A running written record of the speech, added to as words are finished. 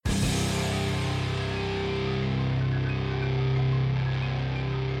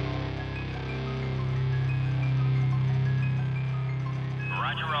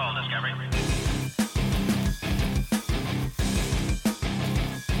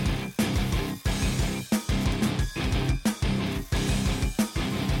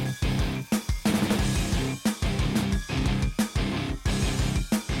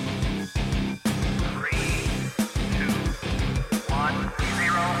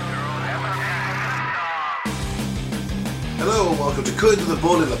Hello and welcome to Cutting to the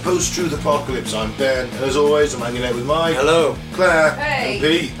Bull in the Post-Truth Apocalypse. I'm Ben, and as always I'm hanging out with Mike. Hello. Claire. Hey. And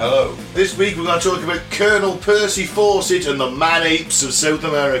Pete. Hello. This week we're going to talk about Colonel Percy Fawcett and the Man-Apes of South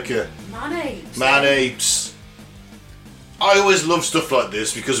America. Man-Apes? Man-Apes. I always love stuff like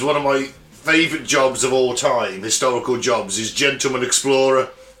this because one of my favourite jobs of all time, historical jobs, is Gentleman Explorer.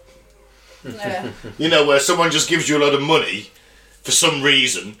 Yeah. You know, where someone just gives you a lot of money for some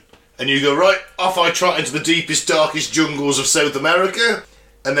reason, and you go, right, off I trot into the deepest, darkest jungles of South America,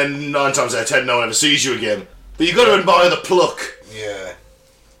 and then 9 times out of 10 no one ever sees you again. But you've got to admire the pluck. Yeah.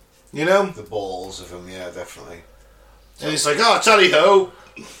 You know? The balls of them, yeah, definitely. And it's like, oh, tally-ho.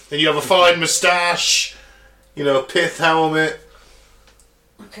 And you have a fine moustache, you know, a pith helmet.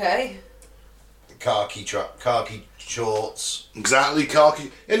 Okay. Khaki shorts. Exactly, khaki.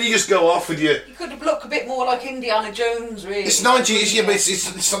 And you just go off with your... You could have looked a bit more like Indiana Jones, really. It's 90s, yeah, but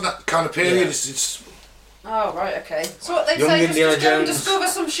it's not that kind of period. Yeah. It's Oh, right, okay. So what they'd Young say, Indiana just go and Jones. discover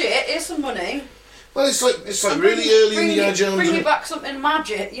some shit, here's some money. well, it's like really early Indiana Jones. Bring me back something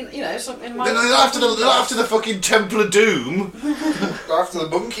magic, you know, something magic. Then after the fucking Temple of Doom, After the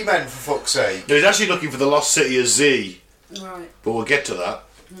monkey men, for fuck's sake. he's actually looking for the lost city of Z. Right, But we'll get to that.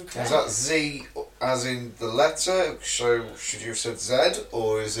 okay. Is that Z as in the letter? So should you have said Z,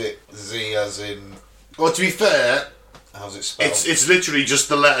 or is it Z as in... Well, to be fair, How's it spelled? it's literally just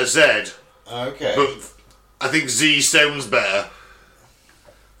the letter Z. Okay. But I think Z sounds better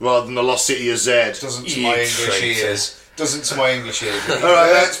rather than the lost city of Z. Doesn't to my English ears. Doesn't to my English ears. It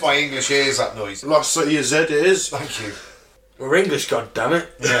Alright, hurts my English ears, that noise. Lost city of Z it is. Thank you. We're English, goddammit.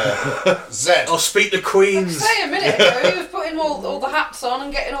 Yeah. Z. I'll speak the Like Queen's. say a minute ago, he was putting all the hats on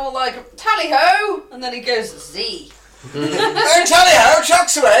and getting all like, tally-ho! And then he goes, Z. Don't tell you how,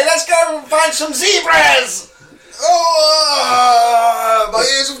 chucks away, let's go and find some zebras! Oh, my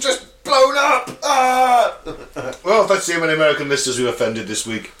ears have just blown up! Well, thanks to how many American listeners we offended this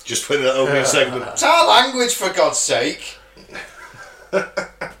week. Just putting that opening segment. It's our language, for God's sake.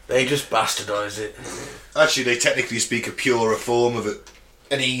 They just bastardise it. Actually, they technically speak a purer form of it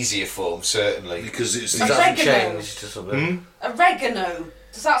An easier form, certainly. because it's It the hasn't Oregano. changed to something. Oregano.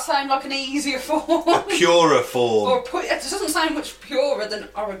 Does that sound like an easier form? purer form. It doesn't sound much purer than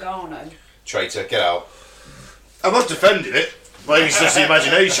oregano. Traitor, get out. I'm not defending it. By any stretch of the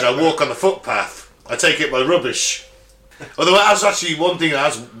imagination, I walk on the footpath. I take it by rubbish. Although that's actually one thing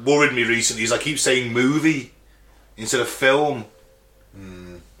that has worried me recently is I keep saying movie instead of film.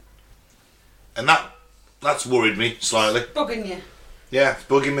 And that's worried me slightly. Bugging you. Yeah, it's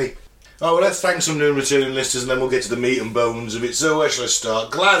bugging me. Oh, well, let's thank some new and returning listeners and then we'll get to the meat and bones of it. So where shall I start?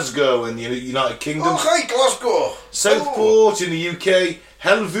 Glasgow in the United Kingdom. Oh, hi, Glasgow! Southport in the UK.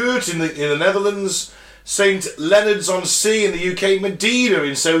 Helvoet in the Netherlands. St Leonard's on Sea in the UK. Medina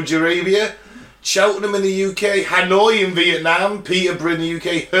in Saudi Arabia. Cheltenham in the UK. Hanoi in Vietnam. Peterborough in the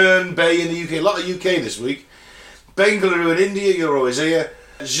UK. Herne Bay in the UK. A lot of UK this week. Bengaluru in India. You're always here.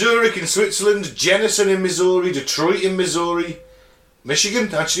 Zurich in Switzerland. Jenison in Missouri. Detroit in Missouri.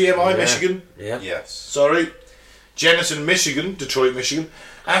 Michigan, actually, Yeah. Michigan. Yeah. Yes. Sorry. Jenison, Michigan. Detroit, Michigan.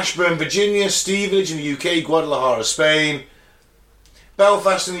 Ashburn, Virginia. Stevenage in the UK. Guadalajara, Spain.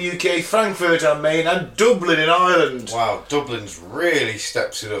 Belfast in the UK. Frankfurt on Main. And Dublin in Ireland. Wow, Dublin's really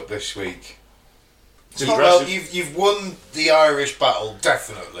steps it up this week. It's Well, impressive. you've won the Irish battle,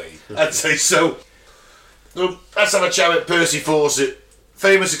 definitely. I'd say so. So, let's have a chat with Percy Fawcett.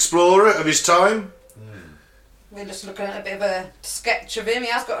 Famous explorer of his time. We're just looking at a bit of a sketch of him. He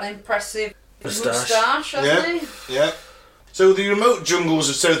has got an impressive Moustache. hasn't he? Yeah. So the remote jungles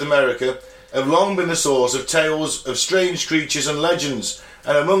of South America have long been the source of tales of strange creatures and legends,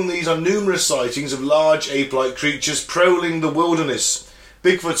 and among these are numerous sightings of large ape-like creatures prowling the wilderness.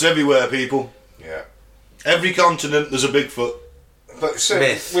 Bigfoot's everywhere, people. Yeah. Every continent there's a Bigfoot. But so,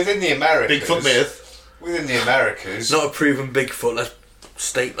 Myth. within the Americas... Bigfoot myth. Within the Americas... It's not a proven Bigfoot, let's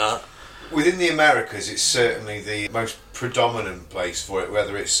state that. Within the Americas, it's certainly the most predominant place for it,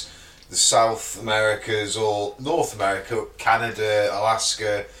 whether it's the South Americas or North America, Canada,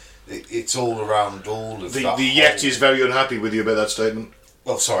 Alaska. It's all around all of The that. Yeti's very unhappy with you about that statement.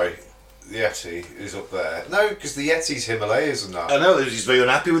 Well, sorry, the Yeti is up there. No, because the Yeti's Himalayas and that. I know, he's very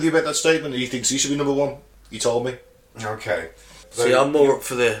unhappy with you about that statement. He thinks he should be number one. He told me. Okay. See, I'm more up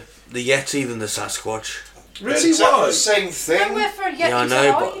for the Yeti than the Sasquatch. Really? It's exactly Why? the same thing. Nowhere for a Yeti Yeah, I to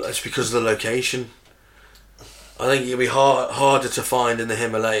know, hide. but that's because of the location. I think it'll be harder to find in the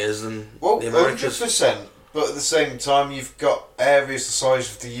Himalayas than Well, the Americas. 100%. But at the same time, you've got areas the size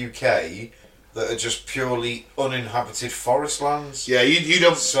of the UK that are just purely uninhabited forest lands. Yeah, you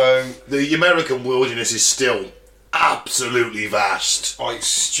don't... So, The American wilderness is still absolutely vast. Like,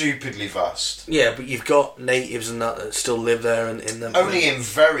 stupidly vast. Yeah, but you've got natives and that still live there in them. Only in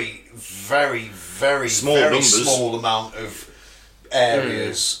very, very, very Small very numbers. small amount of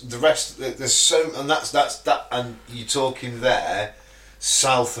areas. The rest, there's so, and that's that. And you're talking there,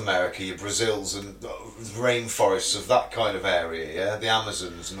 South America, your Brazils and rainforests of that kind of area. Yeah, the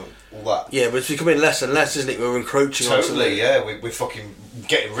Amazons and all that. Yeah, but it's becoming less and less, isn't it? We're encroaching on Totally, yeah. We're fucking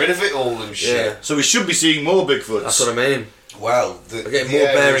getting rid of it all and shit. Yeah. So we should be seeing more Bigfoots. That's what I mean. Well, We're getting the more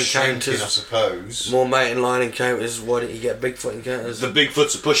bear area's shrinking, encounters. I suppose. More mountain lion encounters. Why don't you get Bigfoot encounters? The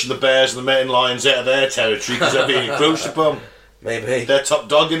Bigfoots are pushing the bears and the mountain lions out of their territory because they're being encroached upon. Maybe. They're top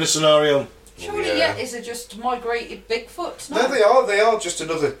dog in the scenario. Surely, Yeah. Yetis are just migrated Bigfoots. No, they are. They are just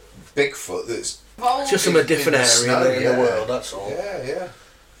another Bigfoot that's. Just from a different in the area snow, in the world, that's all. Yeah.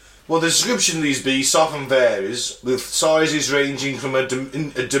 Well, the description of these beasts often varies, with sizes ranging from a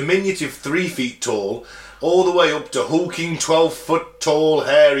diminutive 3 feet tall all the way up to hulking 12-foot tall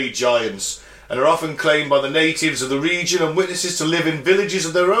hairy giants, and are often claimed by the natives of the region and witnesses to live in villages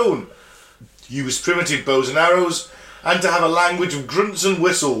of their own, use primitive bows and arrows, and to have a language of grunts and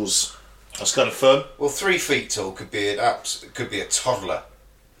whistles. That's kind of fun. Well, 3 feet tall could be a toddler,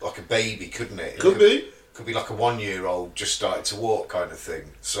 like a baby, couldn't it? Could be. Could be like a 1-year-old just started to walk kind of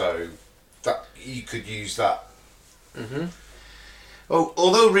thing. So that you could use that. Oh,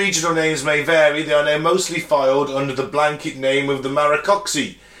 although regional names may vary, they are now mostly filed under the blanket name of the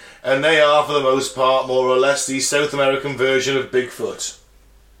Maracoxi, and they are, for the most part, more or less the South American version of Bigfoot.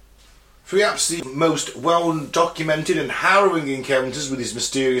 Perhaps the most well-documented and harrowing encounters with these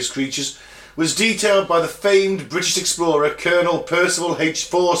mysterious creatures was detailed by the famed British explorer Colonel Percival H.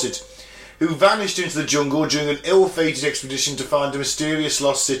 Fawcett, who vanished into the jungle during an ill-fated expedition to find a mysterious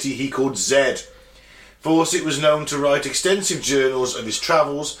lost city he called Zed. Fawcett was known to write extensive journals of his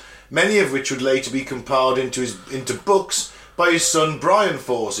travels, many of which would later be compiled into books by his son Brian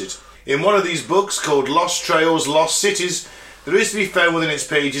Fawcett. In one of these books, called Lost Trails, Lost Cities, there is to be found within its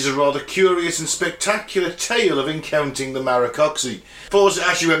pages a rather curious and spectacular tale of encountering the Maracoxi. Fawcett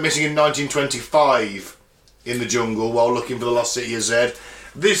actually went missing in 1925 in the jungle while looking for the lost city of Zed.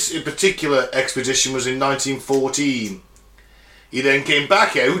 This in particular expedition was in 1914. He then came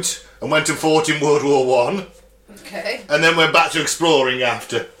back out and went and fought in World War One, Okay. and then went back to exploring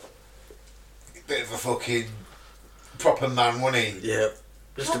after. Bit of a fucking proper man, wasn't he? Yeah,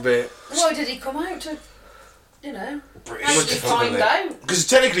 just a bit. Why did he come out to, British how did he find out? Because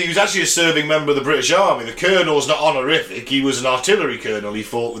technically he was actually a serving member of the British Army. The colonel's not honorific, he was an artillery colonel. He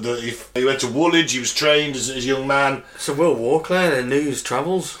fought with he went to Woolwich, he was trained as a young man. It's a World War, Claire, and news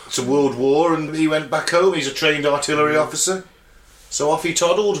travels. It's a world war, and he went back home. He's a trained artillery officer. So off he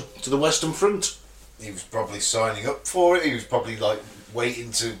toddled to the Western Front. He was probably signing up for it. He was probably like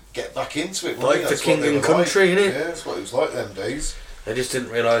waiting to get back into it. Like for king and country, innit? Yeah, that's what it was like them days. They just didn't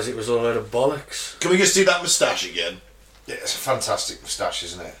realise it was all a load of bollocks. Can we just see that moustache again? Yeah, it's a fantastic moustache,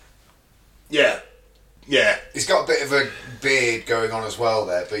 isn't it? Yeah. He's got a bit of a beard going on as well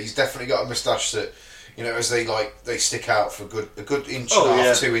there, but he's definitely got a moustache that, as they stick out for a good inch and a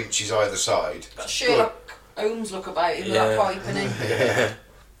half, 2 inches either side. Got Sherlock Holmes look about him with that pipe in him. Yeah.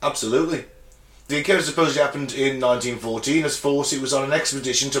 Absolutely. The encounter supposedly happened in 1914 as Fawcett was on an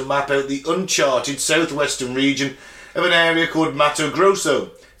expedition to map out the uncharted southwestern region of an area called Mato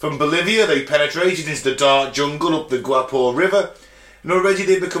Grosso. From Bolivia they penetrated into the dark jungle up the Guapor River, and already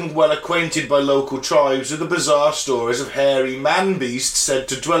they'd become well acquainted by local tribes with the bizarre stories of hairy man-beasts said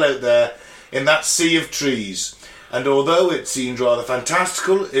to dwell out there in that sea of trees. And although it seemed rather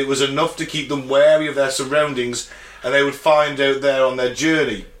fantastical, it was enough to keep them wary of their surroundings, and they would find out there on their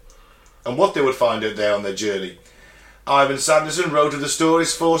journey. And what they would find out there on their journey. Ivan Sanderson wrote of the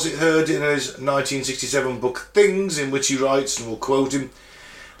stories Fawcett heard in his 1967 book Things, in which he writes, and we'll quote him,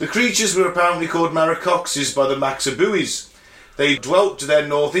 "The creatures were apparently called Maracoxes by the Maxabuis. They dwelt to their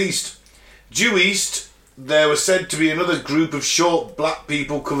northeast. Due east, there was said to be another group of short black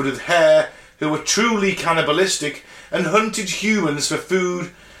people covered with hair who were truly cannibalistic and hunted humans for food,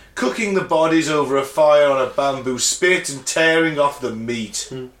 cooking the bodies over a fire on a bamboo spit and tearing off the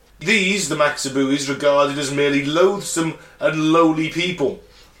meat. These, the Maxabuis, regarded as merely loathsome and lowly people.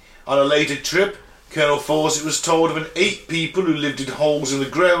 On a later trip, Colonel Fawcett was told of an 8 people who lived in holes in the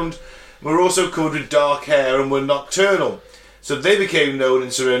ground and were also covered with dark hair and were nocturnal, so they became known in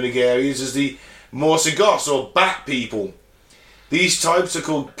surrounding areas as the Morcegos or Bat People. These types are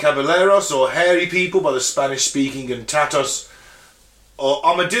called Caballeros or Hairy People by the Spanish-speaking and Tatos, or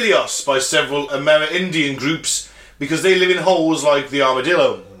Armadillos by several Amerindian groups because they live in holes like the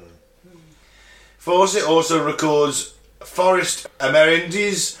armadillo. Fawcett also records forest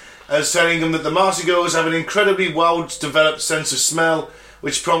Amerindis as telling them that the Martigos have an incredibly well-developed sense of smell,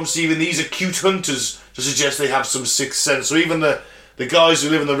 which prompts even these acute hunters to suggest they have some sixth sense. So even the guys who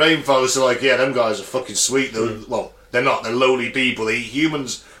live in the rainforest are like, yeah, them guys are fucking sweet. Well, they're not. They're lowly people. They eat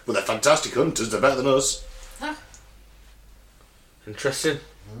humans, but they're fantastic hunters. They're better than us. Huh. Interesting.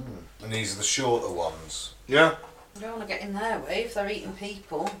 And these are the shorter ones. Yeah. You don't want to get in their way if they're eating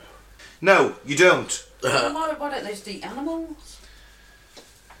people. No, you don't. Why don't they just eat animals?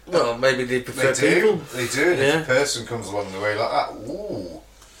 Well, maybe they prefer They do. people. They do. And Yeah. if a person comes along the way like that, ooh,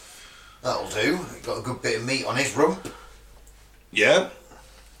 that'll do. Got a good bit of meat on his rump. Yeah.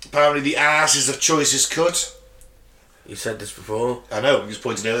 Apparently the ass is the choicest cut. You said this before. I know, I'm just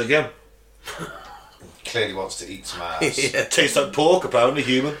pointing out again. Clearly wants to eat some ass. Yeah. Tastes like pork, apparently,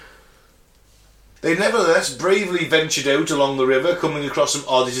 human. They nevertheless bravely ventured out along the river, coming across some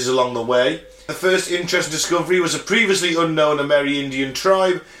oddities along the way. The first interesting discovery was a previously unknown Amerindian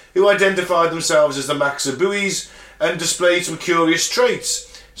tribe who identified themselves as the Maxabuis and displayed some curious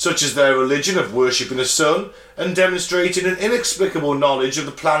traits, such as their religion of worshipping the sun and demonstrating an inexplicable knowledge of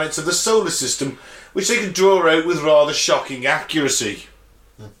the planets of the solar system, which they could draw out with rather shocking accuracy.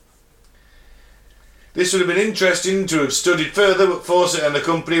 This would have been interesting to have studied further, but Fawcett and the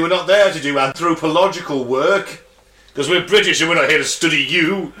company were not there to do anthropological work, because we're British and we're not here to study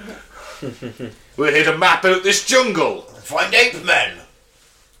you. We're here to map out this jungle. Find ape men.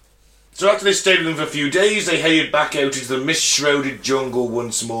 So after they stayed with them for a few days, they headed back out into the mist-shrouded jungle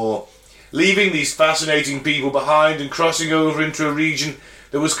once more, leaving these fascinating people behind and crossing over into a region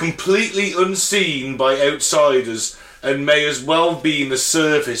that was completely unseen by outsiders and may as well be the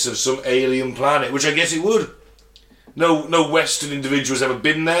surface of some alien planet, which I guess it would. No Western individual's ever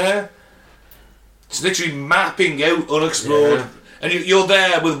been there. It's literally mapping out unexplored. Yeah. And you're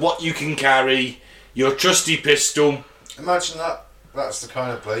there with what you can carry, your trusty pistol. Imagine that. That's the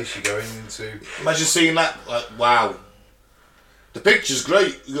kind of place you're going into. Imagine seeing that. Like, wow. The picture's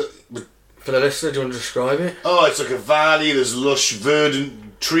great. For the listener, do you want to describe it? Oh, it's like a valley. There's lush,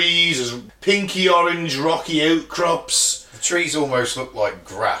 verdant trees. There's pinky orange, rocky outcrops. The trees almost look like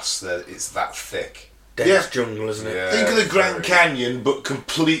grass. It's that thick. Dense Yeah. jungle, isn't it? Yeah. Think of the Grand very- Canyon, but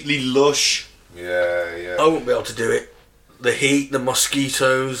completely lush. Yeah. I won't be able to do it. The heat, the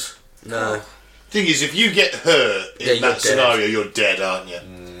mosquitoes. No. Thing is, if you get hurt Yeah, in you're that dead. scenario, you're dead, aren't you?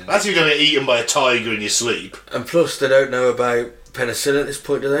 That's if you don't get eaten by a tiger in your sleep. And plus, they don't know about penicillin at this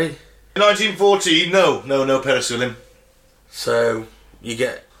point, do they? In 1914, no penicillin. So, you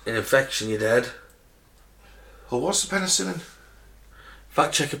get an infection, you're dead. Well, what's the penicillin?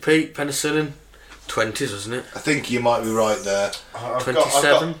 Fact checker Pete, penicillin. 20s, wasn't it? I think you might be right there. I've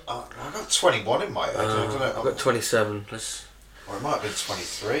 27? I've got 21 in my head. I don't know. I've got 27. Let's... Or it might have been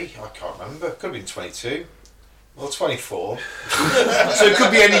 23. I can't remember. Could have been 22. Well, 24. So it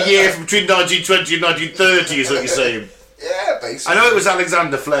could be any year from between 1920 and 1930, is what you're saying. Yeah, basically. I know it was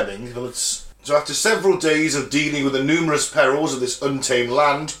Alexander Fleming, but so after several days of dealing with the numerous perils of this untamed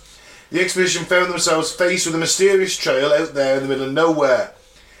land, the expedition found themselves faced with a mysterious trail out there in the middle of nowhere,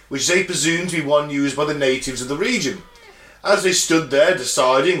 which they presumed to be one used by the natives of the region. As they stood there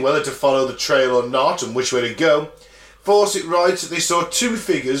deciding whether to follow the trail or not and which way to go, Fawcett writes that they saw two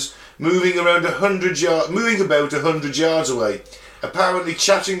figures moving about 100 yards away, apparently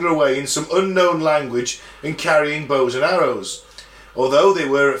chatting away in some unknown language and carrying bows and arrows. Although they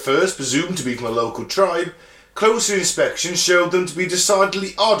were at first presumed to be from a local tribe, closer inspection showed them to be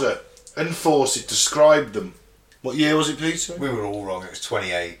decidedly odder, and Fawcett described them. What year was it, Peter? We were all wrong. It was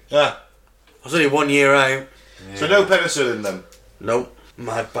 28. Ah, I was only 1 year out. Yeah. so no penicillin then. Nope.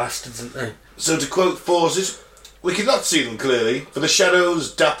 Mad bastards, aren't they? So to quote Fawcett, we could not see them clearly, for the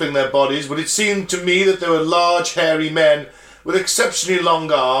shadows dappling their bodies, but it seemed to me that they were large, hairy men with exceptionally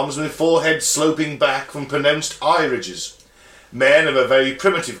long arms and with foreheads sloping back from pronounced eye ridges. Men of a very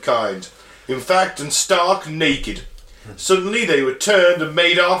primitive kind, in fact, and stark naked. Suddenly they were turned and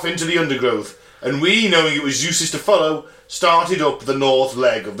made off into the undergrowth, and we, knowing it was useless to follow, started up the north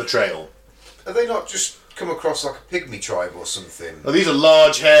leg of the trail. Have they not just come across like a pygmy tribe or something? Now, these are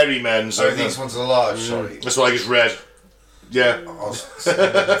large, hairy men, so Oh, these ones are large, sorry. that's why I just read. Yeah. I was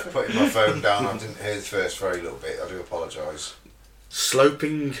putting my phone down. I didn't hear the first very little bit. I do apologise.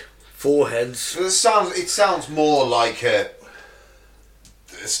 Sloping foreheads. But it sounds more like a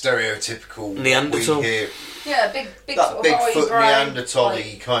stereotypical Neanderthal. We hear, Yeah, big that sort of Bigfoot eyebrow, Neanderthal-y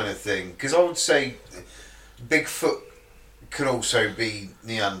like- kind of thing. Because I would say Bigfoot could also be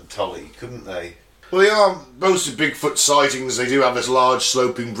Neanderthal-y, couldn't they? Well, they are most of Bigfoot sightings. They do have this large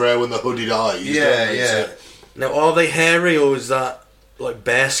sloping brow and the hooded eyes. Yeah, don't they? yeah. So- Now, are they hairy or is that like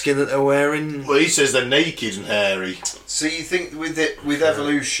bear skin that they're wearing. Well, he says they're naked and hairy. So you think with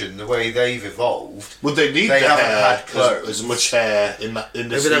evolution, the way they've evolved, Would they need they the haven't hair had clothes. as much hair in this Maybe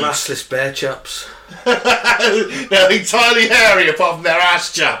they're heat? assless bear chaps. They're entirely hairy apart from their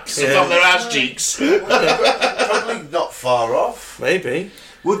ass chaps, Yeah. apart from their ass cheeks. probably not far off. Maybe.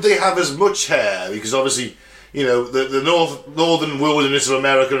 Would they have as much hair? Because obviously, you know, the northern wilderness of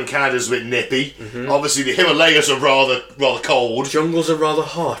America and Canada is a bit nippy. Obviously, the Himalayas are rather cold. Jungles are rather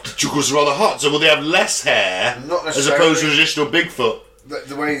hot. Jungles are rather hot. So will they have less hair Not as opposed to necessarily. traditional Bigfoot?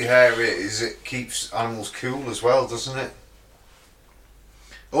 The way the hair is, it keeps animals cool as well, doesn't it?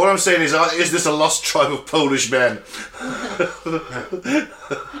 All I'm saying is this a lost tribe of Polish men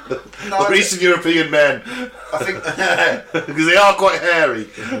or Eastern European men? I think Because they are quite hairy.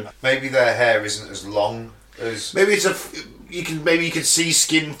 maybe their hair isn't as long as. Maybe you can see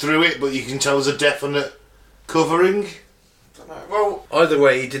skin through it, but you can tell there's a definite covering. Well, Either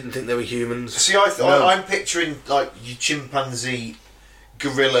way, he didn't think they were humans. see, No. I'm picturing like your chimpanzee,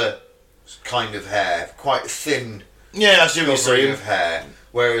 gorilla kind of hair, quite thin Yeah, I see what you're covering saying. of hair.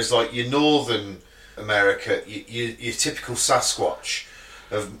 Whereas like your northern America, your typical Sasquatch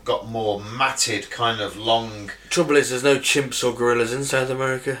have got more matted, kind of long. Trouble is, there's no chimps or gorillas in South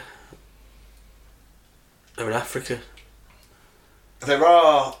America. They're in Africa. There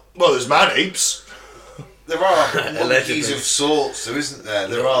are Well, there's Man-Apes. monkeys Allegedly. of sorts, though, isn't there?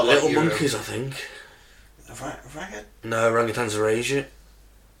 There are like little your- monkeys, I think. Orangutan? No, orangutans are Asia.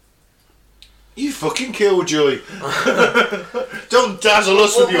 You fucking killjoy. Don't dazzle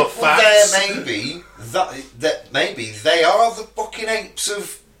us with your facts. There maybe they are the fucking apes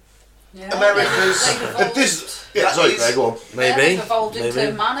of Yeah. America's. They've evolved. Yeah, sorry, is- Claire, go on. Yeah, Maybe. they've evolved into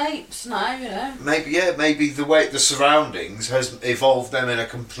Maybe. man-apes now, you know. Maybe the way the surroundings has evolved them in a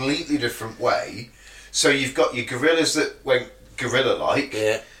completely different way. So you've got your gorillas that went gorilla-like,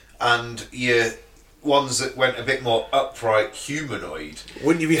 Yeah. and your ones that went a bit more upright, humanoid.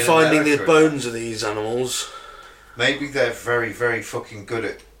 Wouldn't you be In finding America, the bones of these animals? Maybe they're very, very fucking good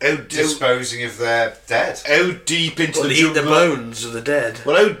at How disposing of their dead. deep into Well, the they eat the jungle? bones of the dead.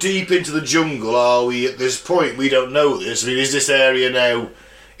 Well, how deep into the jungle are we at this point? We don't know this. I mean, is this area now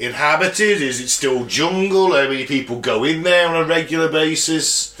inhabited? Is it still jungle? How many people go in there on a regular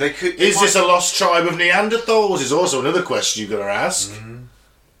basis? They could. Is this a lost tribe of Neanderthals? Is also another question you've got to ask.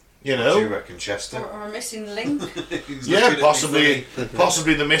 You What do you know? reckon, Chester? Or a missing link. He's Yeah, looking at me possibly, funny.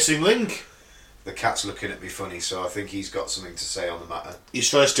 possibly the missing link. The cat's looking at me funny, so I think he's got something to say on the matter. He's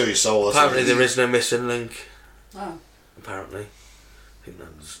trying to steal your soul. That's Apparently what it there is. is no missing link. Oh. Apparently. I think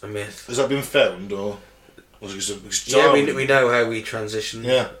that's a myth. Has that been found, or was it just Yeah, we know how we transition.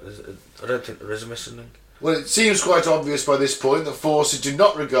 Yeah. I don't think there is a missing link. Well, it seems quite obvious by this point that Fawcett did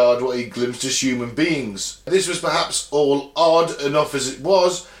not regard what he glimpsed as human beings. This was perhaps all odd enough as it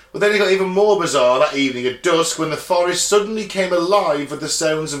was, but then it got even more bizarre that evening at dusk when the forest suddenly came alive with the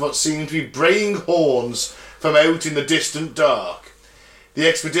sounds of what seemed to be braying horns from out in the distant dark. The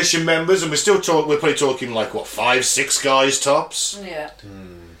expedition members, and we're probably talking like, what, 5-6 guys tops? Yeah.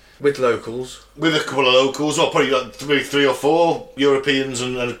 With locals. With a couple of locals, or probably like three or four Europeans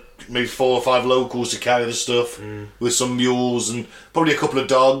and maybe 4 or 5 locals to carry the stuff, with some mules and probably a couple of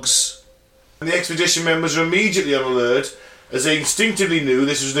dogs. And the expedition members were immediately on alert, as they instinctively knew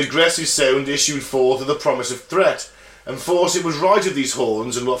this was an aggressive sound issued forth of the promise of threat. And Fawcett was right of these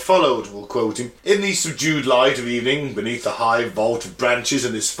horns and what followed, we'll quote him. In the subdued light of evening, beneath the high vault of branches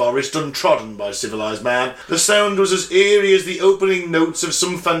in this forest untrodden by civilised man, the sound was as eerie as the opening notes of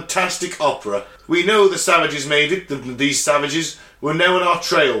some fantastic opera. We know the savages made it, that these savages were now on our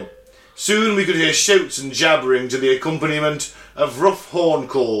trail. Soon we could hear shouts and jabbering to the accompaniment of rough horn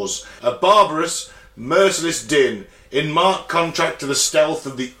calls, a barbarous, merciless din, in marked contrast to the stealth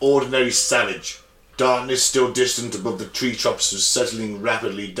of the ordinary savage. Darkness still distant above the tree tops was settling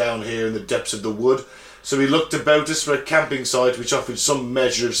rapidly down here in the depths of the wood, so we looked about us for a camping site which offered some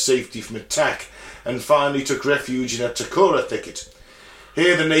measure of safety from attack, and finally took refuge in a takora thicket.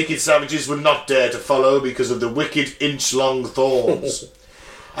 Here the naked savages would not dare to follow because of the wicked inch-long thorns.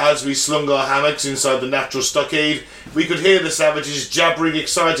 As we slung our hammocks inside the natural stockade, we could hear the savages jabbering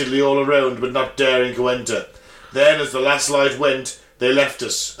excitedly all around, but not daring to enter. Then, as the last light went, they left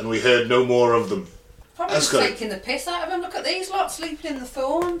us, and we heard no more of them. Probably That's just good. taking the piss out of them. Look at these lot sleeping in the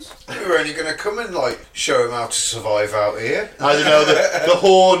thorns. We were only going to come and like show him how to survive out here. I don't know, the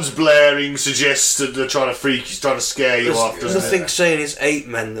horns blaring suggests that they're trying to scare you off, There's doesn't nothing it? saying it's 8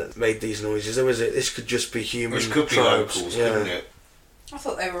 men that made these noises, though, is it? This could just be human Which could be tribes. locals, Yeah. couldn't it? I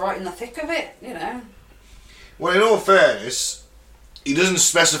thought they were right in the thick of it, you know. Well, in all fairness, He doesn't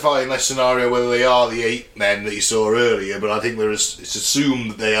specify in that scenario whether they are the 8 men that you saw earlier, but I think it's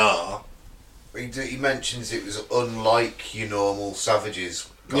assumed that they are. He mentions it was unlike your normal savages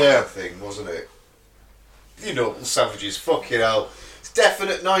kind Yeah. of thing, wasn't it? Your normal savages, fucking hell. It's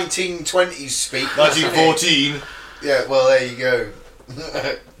definite 1920s speak. 1914. Yeah, well, there you go.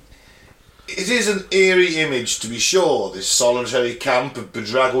 It is an eerie image, to be sure, this solitary camp of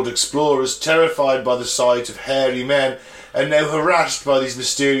bedraggled explorers terrified by the sight of hairy men and now harassed by these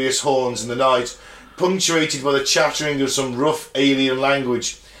mysterious horns in the night, punctuated by the chattering of some rough alien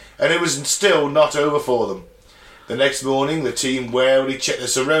language, and it was still not over for them. The next morning, the team warily checked their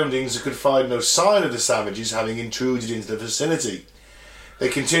surroundings and could find no sign of the savages having intruded into the vicinity. They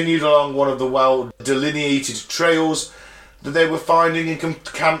continued along one of the well-delineated trails that they were finding and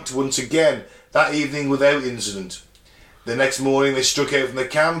camped once again, that evening without incident. The next morning they struck out from the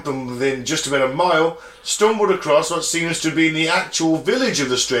camp and within just about a mile stumbled across what seems to be the actual village of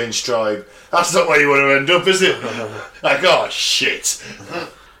the strange tribe. That's not where you want to end up, is it? Like, oh shit.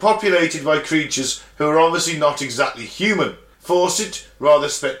 Populated by creatures who are obviously not exactly human. Fawcett, rather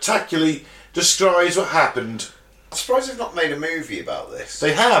spectacularly, describes what happened. I'm surprised they've not made a movie about this.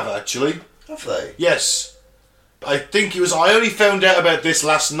 They have, actually. Have they? Yes. I think it was... I only found out about this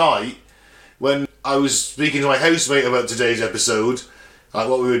last night when I was speaking to my housemate about today's episode, like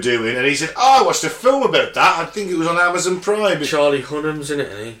what we were doing, and he said, oh, I watched a film about that. I think it was on Amazon Prime. Charlie Hunnam's in it,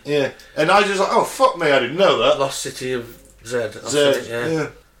 isn't he? Yeah. And I just like, oh, fuck me, I didn't know that. Lost City of Zed. Zed, Yeah. yeah.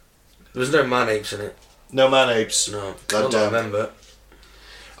 There was no Man-Apes in it. No Man-Apes. No. God I don't damn. remember.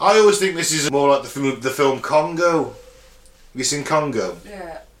 I always think this is more like the film Congo. Have you seen Congo?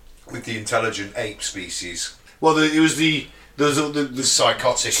 Yeah. With the intelligent ape species. Well, it was the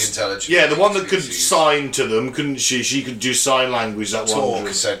Psychotic intelligence. yeah, the one that could species. sign to them, couldn't she? She could do sign language, that Talk, one.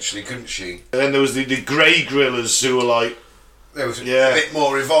 essentially, couldn't she? And then there was the grey gorillas who were like... They was Yeah. a bit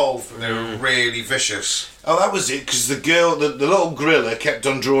more evolved, and they were really vicious. Oh, that was it, because the little gorilla kept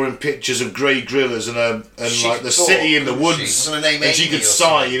on drawing pictures of grey gorillas and She like could the talk, city in the couldn't woods. she? Wasn't her name and she Amy could or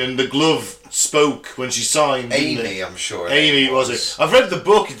sign, something? and the glove spoke when she signed. didn't Amy, it? I'm sure. her Amy, name was it? I've read the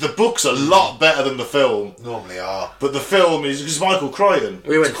book. The book's a lot better than the film. Normally are. But the film is... Because Michael Crichton.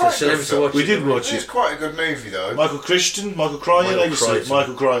 We went to the quite cinema good to film. watch We it. did didn't we? watch It's it. quite a good movie, though. Michael Crichton? Michael Crichton? Michael I just said Crichton.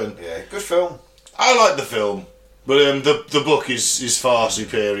 Michael Crichton. Yeah, good film. I like the film, but the book is far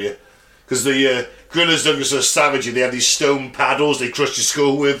superior. Because the gorillas don't just sort of savage you, they have these stone paddles they crush your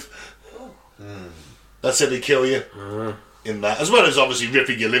skull with. That's how they kill you. In that. As well as obviously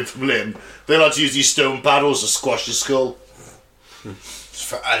ripping your limb from limb, they like to use these stone paddles to squash your skull. Just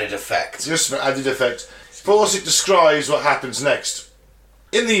for added effect. Just for added effect. Fawcett describes what happens next.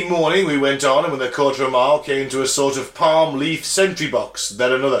 In the morning we went on and with a quarter of a mile came to a sort of palm leaf sentry box,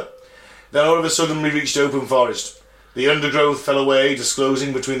 then another. Then all of a sudden we reached open forest. The undergrowth fell away,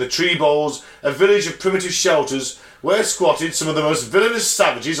 disclosing between the tree boles a village of primitive shelters where squatted some of the most villainous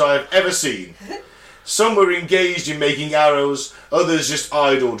savages I have ever seen. Some were engaged in making arrows, others just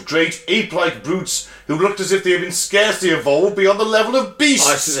idled, great ape-like brutes who looked as if they had been scarcely evolved beyond the level of beasts.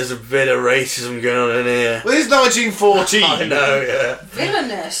 I think there's a bit of racism going on in here. Well, it's 1914. I know, yeah.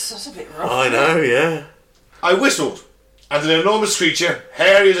 Villainous. That's a bit rough. I know, yeah. I whistled, and an enormous creature,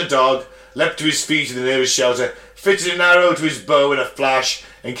 hairy as a dog, leapt to his feet in the nearest shelter, fitted an arrow to his bow in a flash,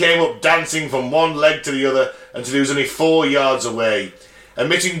 and came up dancing from one leg to the other until he was only 4 yards away.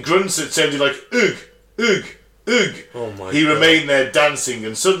 Emitting grunts that sounded like ugh, ugh, ugh. Oh my He God. remained there dancing,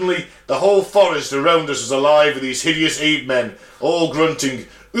 and suddenly the whole forest around us was alive with these hideous ape men, all grunting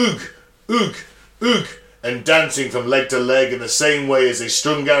ugh, ugh, ugh, and dancing from leg to leg in the same way as they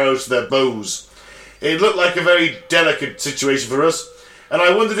strung arrows to their bows. It looked like a very delicate situation for us, and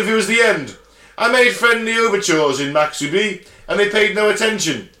I wondered if it was the end. I made friendly overtures in Maxubi, and they paid no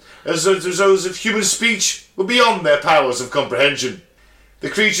attention, as those of human speech were beyond their powers of comprehension. The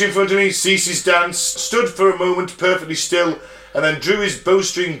creature in front of me ceased his dance, stood for a moment perfectly still, and then drew his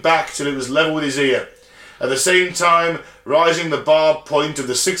bowstring back till it was level with his ear, at the same time rising the barbed point of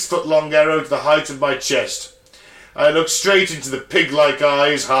the 6-foot-long arrow to the height of my chest. I looked straight into the pig-like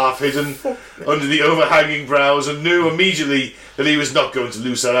eyes, half hidden under the overhanging brows, and knew immediately that he was not going to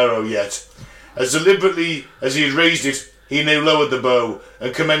loose that arrow yet. As deliberately as he had raised it, he now lowered the bow,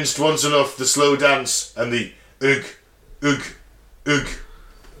 and commenced once enough the slow dance, and the ugh, ugh, ugh.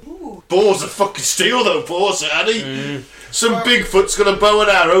 Balls of fucking steel though, Fawcett, hadn't he? Some Bigfoot's got a bow and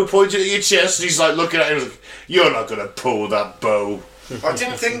arrow pointed at your chest, and he's like looking at him like, you're not going to pull that bow. I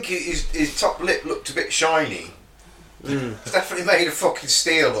didn't think his top lip looked a bit shiny. It's definitely made of fucking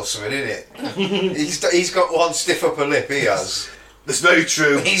steel or something, isn't it? he's got one stiff upper lip, he has. That's very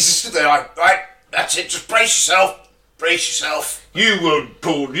true. He's just stood there like, right, that's it, just brace yourself. Brace yourself. You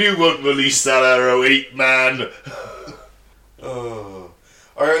won't release that arrow, ape man. Oh,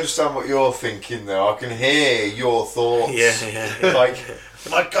 I understand what you're thinking though. I can hear your thoughts. Yeah. Like,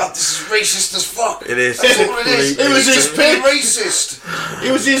 my God, this is racist as fuck. It is. That's all it is. It was his pick. Racist.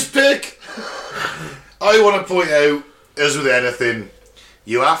 It was his pick. I want to point out, as with anything,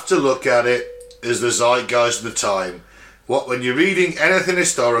 you have to look at it as the zeitgeist of the time. When you're reading anything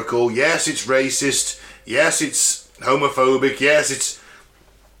historical, yes, it's racist. Yes, it's homophobic. Yes,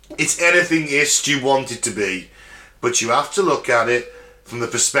 it's anything ist you want it to be. But you have to look at it from the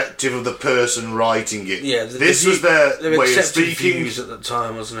perspective of the person writing it. Yeah, this was their way of speaking. Views at the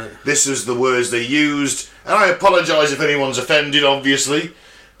time, wasn't it? This was the words they used. And I apologise if anyone's offended, obviously.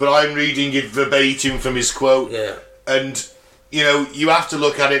 But I'm reading it verbatim from his quote. Yeah. And, you know, you have to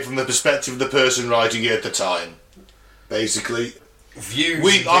look at it from the perspective of the person writing it at the time. Basically.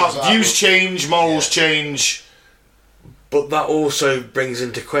 Views change, morals change. But that also brings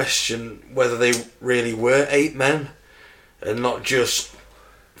into question whether they really were ape men and not just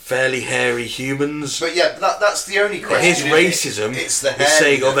fairly hairy humans. But yeah, that's the only question. His racism it's the is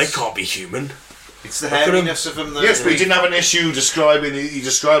saying, "Oh, they can't be human." It's the hairiness of them. Though. Yes, but he didn't have an issue describing. He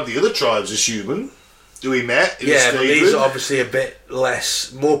described the other tribes as human, who he met. Yeah, but these are obviously a bit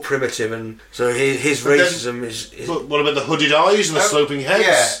more primitive, and so his racism is. But what about the hooded eyes and the sloping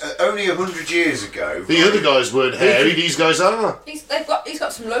heads? Yeah, only 100 years ago. The other guys weren't hairy. These guys are. He's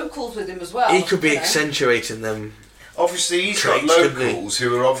got some locals with him as well. He could be accentuating them. Obviously, he's got locals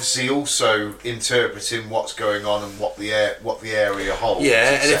who are obviously also interpreting what's going on and what the area holds.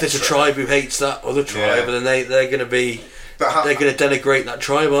 Yeah, and if there's a tribe who hates that other tribe, then they're going to be. They're going to denigrate that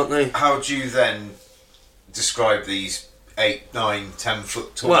tribe, aren't they? How do you then describe these 8, 9, 10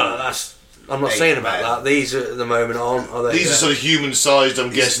 foot tall? Well, I'm not saying about that. These are at the moment aren't. Are they? These are sort of human sized. I'm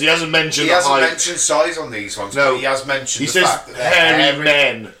guessing he hasn't mentioned. He hasn't mentioned size on these ones. No, but he has mentioned. He says fact that hairy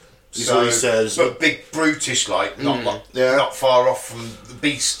men. Is what he says. But big, brutish, like not far off from the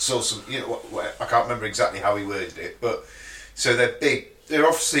beasts or some. You know, I can't remember exactly how he worded it, but so they're big. They're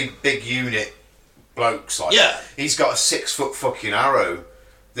obviously big unit blokes. Like he's got a 6 foot fucking arrow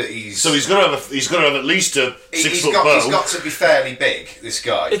that he's. So he's got to have at least a 6 foot bow. He's got to be fairly big. This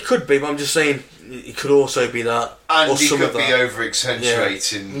guy. It could be, but I'm just saying it could also be that, and or he some could of be that. over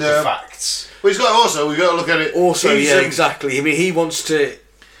accentuating the facts. Well, we've got to look at it. Also, exactly. I mean, he wants to.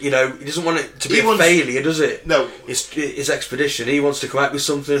 You know, he doesn't want it to be a failure, does it? No. His expedition, he wants to come out with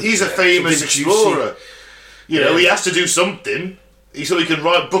something. He's a famous explorer. You know, he has to do something. So he can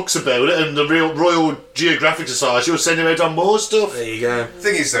write books about it, and the Royal Geographic Society will send him out on more stuff. There you go. The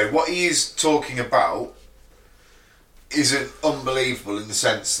thing is, though, what he is talking about isn't unbelievable in the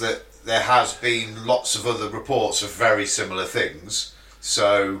sense that there has been lots of other reports of very similar things.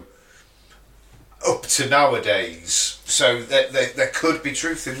 So, up to nowadays. So there could be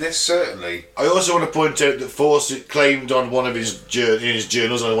truth in this, certainly. I also want to point out that Fawcett claimed on one of his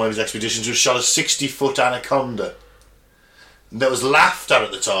journals, on one of his expeditions, was shot a 60-foot anaconda. And that was laughed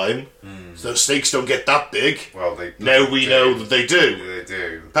at the time. So snakes don't get that big. Well, they now we know that they do. They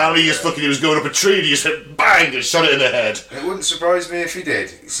do. Apparently, he was going up a tree and he just went bang and shot it in the head. It wouldn't surprise me if he did.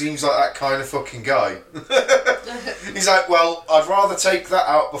 He seems like that kind of fucking guy. He's like, well, I'd rather take that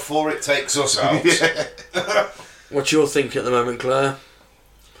out before it takes us out. What's your thinking at the moment, Claire?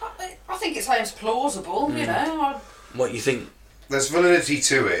 I think it sounds plausible, you know. What you think? There's validity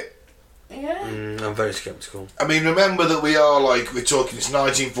to it. Yeah. I'm very sceptical. I mean, remember that we're talking, it's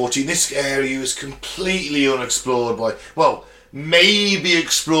 1914. This area is completely unexplored maybe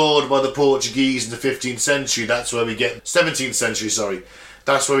explored by the Portuguese in the 15th century. That's where we get 17th century. Sorry,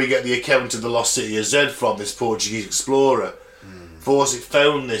 that's where we get the account of the lost city of Zed from. This Portuguese explorer. Fawcett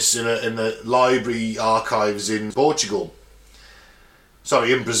found this in the library archives in Portugal.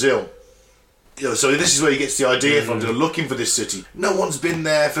 Sorry, in Brazil. You know, so this is where he gets the idea from. They're looking for this city. No one's been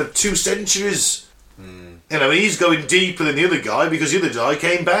there for 2 centuries. You know, he's going deeper than the other guy because the other guy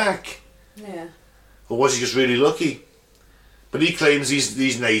came back. Yeah. Or was he just really lucky? But he claims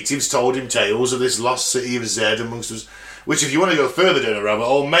these natives told him tales of this lost city of Zed amongst us, which, if you want to go further down a rabbit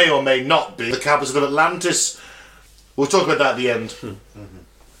hole, may or may not be the capital of Atlantis. We'll talk about that at the end.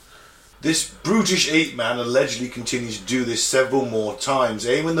 This brutish ape man allegedly continues to do this several more times,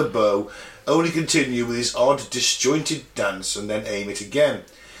 aiming the bow, only continue with his odd disjointed dance and then aim it again.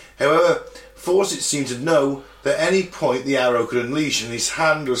 However, Fawcett seemed to know that at any point the arrow could unleash, and his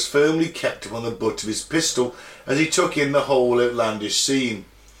hand was firmly kept upon the butt of his pistol as he took in the whole outlandish scene.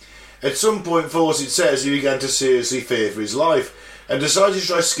 At some point, Fawcett says he began to seriously fear for his life and decided to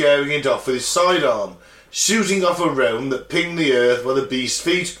try scaring it off with his sidearm, shooting off a round that pinged the earth by the beast's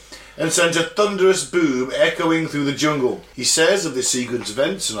feet and sent a thunderous boom echoing through the jungle. He says of this sequence of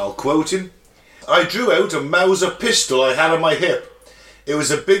events, and I'll quote him, "I drew out a Mauser pistol I had on my hip. It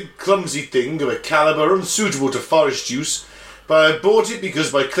was a big clumsy thing of a calibre unsuitable to forest use, but I bought it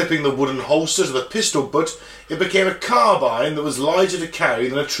because by clipping the wooden holster to the pistol butt, it became a carbine that was lighter to carry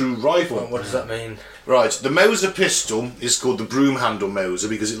than a true rifle." What does that mean? Right, the Mauser pistol is called the broom handle Mauser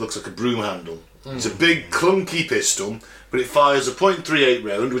because it looks like a broom handle. It's a big clunky pistol, but it fires a .38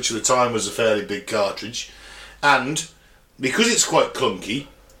 round, which at the time was a fairly big cartridge, and because it's quite clunky,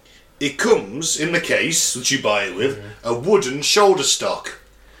 it comes in the case that you buy it with a wooden shoulder stock,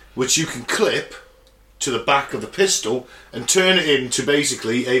 which you can clip to the back of the pistol and turn it into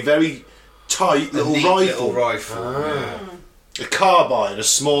basically a very tight little rifle. Yeah. A carbine, a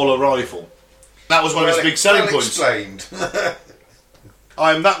smaller rifle. That was one of his big selling points. Explained.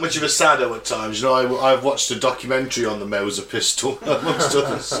 I'm that much of a sado at times. You know, I've watched a documentary on the Mauser pistol, amongst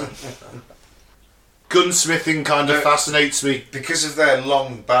others. Gunsmithing kind of fascinates me. Because of their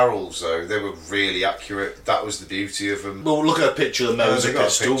long barrels, though, they were really accurate. That was the beauty of them. Well, look at a picture of the Mauser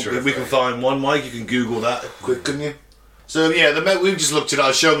pistol. If we can find one, Mike, you can Google that quick, couldn't you? So, yeah, we've just looked at it.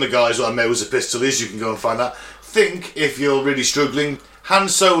 I've shown the guys what a Mauser pistol is. You can go and find that. Think, if you're really struggling, Han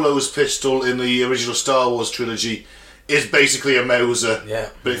Solo's pistol in the original Star Wars trilogy is basically a Mauser,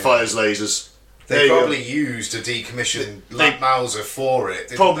 but it fires lasers. They probably used a decommissioned Mauser for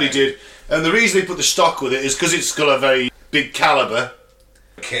it. Probably did. And the reason they put the stock with it is because it's got a very big calibre.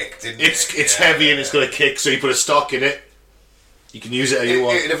 It's heavy and it's got a kick, so you put a stock in it. You can use it how you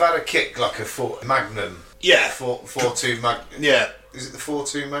want. It'd have had a kick like a Magnum. Yeah. 4.2 Magnum. Yeah. Is it the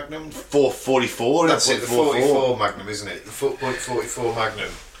 4.2 Magnum? 444. That's it, the 44 Magnum, isn't it? The .44 Magnum.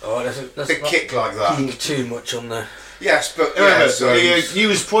 Oh, that's a kick like that. Too much on there. Yes, but he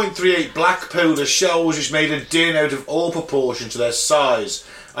used .38 black powder shells which made a din out of all proportion to their size.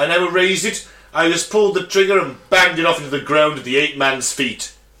 I never raised it, I just pulled the trigger and banged it off into the ground at the ape man's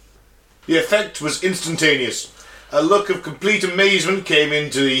feet. The effect was instantaneous. A look of complete amazement came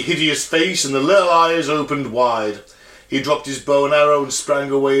into the hideous face and the little eyes opened wide. He dropped his bow and arrow and sprang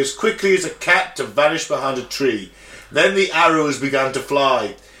away as quickly as a cat to vanish behind a tree. Then the arrows began to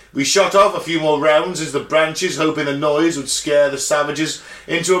fly. We shot off a few more rounds into the branches, hoping the noise would scare the savages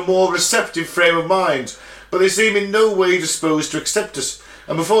into a more receptive frame of mind, but they seemed in no way disposed to accept us,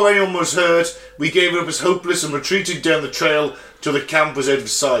 and before anyone was hurt, we gave it up as hopeless and retreated down the trail till the camp was out of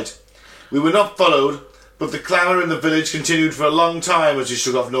sight. We were not followed, but the clamour in the village continued for a long time as we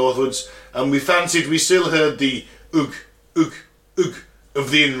struck off northwards, and we fancied we still heard the ugh, ugh, ugh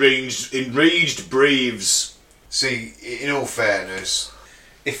of the enraged braves. See, in all fairness,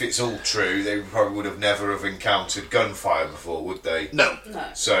 if it's all true, they probably would have never have encountered gunfire before, would they? No.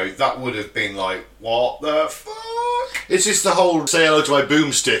 So that would have been like, what the fuck? It's just the whole say hello to my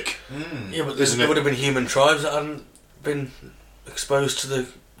boomstick. Yeah, but there would have been human tribes that hadn't been exposed to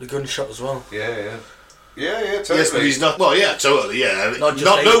the gunshot as well. Yeah, totally. Yes, but he's not. Well, yeah, totally. Yeah, Not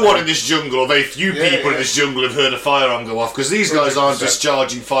no one in this jungle, or very few people in this jungle, have heard a firearm go off because these guys aren't 100%.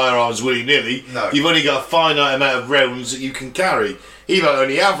 discharging firearms willy nilly. No. You've only got a finite amount of rounds that you can carry. You might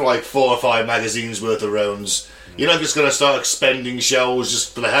only have like 4 or 5 magazines worth of rounds. You're not just going to start expending shells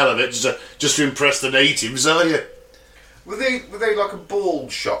just for the hell of it, just to impress the natives, are you? Were they like a ball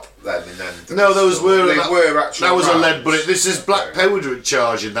shop then? No, those were. They were actually. That was rounds. a lead bullet. This is black powder at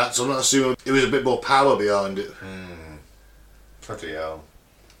charging that, so I'm not assuming it was a bit more power behind it. Bloody hell.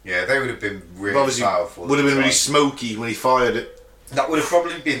 Yeah, they would have been really powerful. Would have been really smoky when he fired it. That would have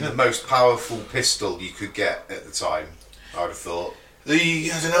probably been the most powerful pistol you could get at the time, I would have thought.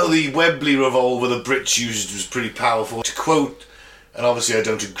 The Webley revolver the Brits used was pretty powerful. To quote, and obviously I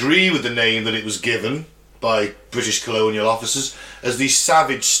don't agree with the name that it was given by British colonial officers, as the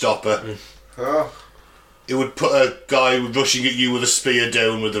Savage Stopper. Oh. It would put a guy rushing at you with a spear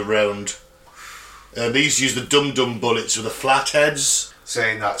down with a round. These use the dum-dum bullets with the flatheads.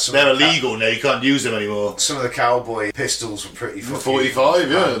 Saying that they're illegal now, you can't use them anymore. Some of the cowboy pistols were pretty fucking 45,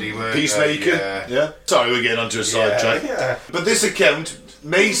 handy, weren't Peacemaker, they? yeah. Sorry, we're getting onto a sidetrack. Yeah. But this account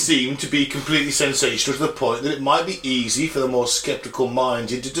may seem to be completely sensational to the point that it might be easy for the more sceptical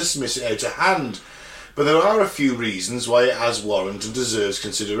minded to dismiss it out of hand. But there are a few reasons why it has warrant and deserves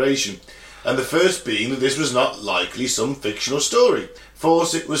consideration. And the first being that this was not likely some fictional story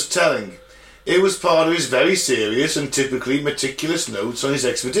Fawcett was telling. It was part of his very serious and typically meticulous notes on his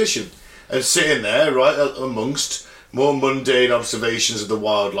expedition, and sitting there right amongst more mundane observations of the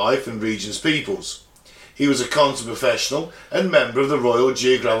wildlife and region's peoples. He was a consummate professional and member of the Royal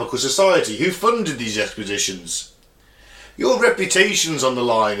Geographical Society who funded these expeditions. Your reputation's on the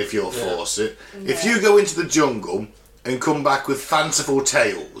line if you're Fawcett. If you go into the jungle and come back with fanciful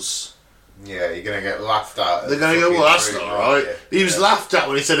tales, Yeah, you're going to get laughed at. they're going to go, well, that's Fucking not right. yeah. He was laughed at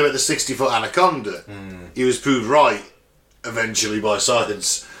when he said about the 60-foot anaconda. He was proved right eventually by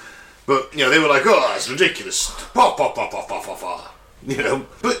science. But, they were like, oh, that's ridiculous. Pop, pop, pop, pop, pop, pop, pop.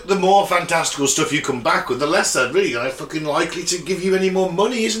 But the more fantastical stuff you come back with, the less they're really fucking likely to give you any more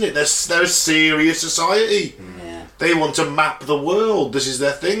money, isn't it? They're a serious society. Yeah. They want to map the world. This is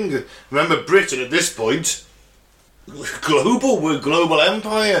their thing. Remember, Britain at this point, we're a global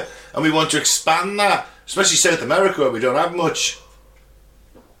empire, and we want to expand that, especially South America where we don't have much.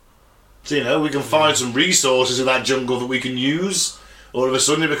 So, we can find some resources in that jungle that we can use. All of a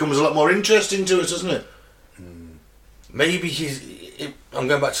sudden it becomes a lot more interesting to us, doesn't it? Maybe I'm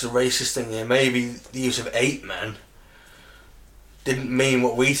going back to the racist thing here. Maybe the use of ape men didn't mean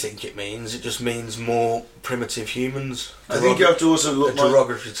what we think it means. It just means more primitive humans. I think you have to also A look like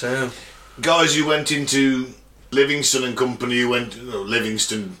derogatory term. guys who went into Livingston and company who went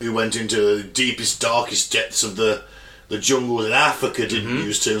into the deepest, darkest depths of the jungles in Africa didn't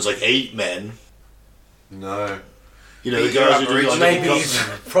use terms like ape men. No. The guys who do like Maybe he's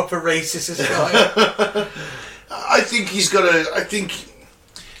proper racist as well. I think he's got a. I think.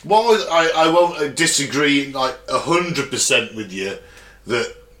 While I won't disagree 100% with you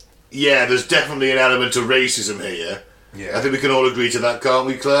that there's definitely an element of racism here. Yeah. I think we can all agree to that, can't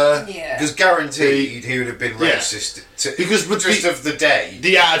we, Claire? Yeah. Because guaranteed he would have been racist Because of the day.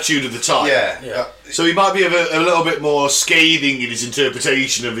 The attitude of the time. Yeah. So he might be a little bit more scathing in his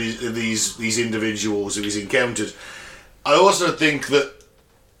interpretation of these individuals who he's encountered. I also think that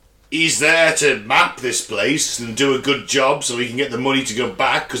he's there to map this place and do a good job so he can get the money to go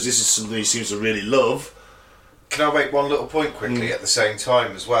back, because this is something he seems to really love. Can I make one little point quickly at the same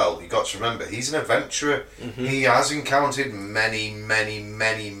time as well? You've got to remember, he's an adventurer. He has encountered many, many,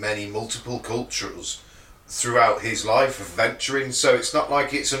 many, many multiple cultures throughout his life of venturing, so it's not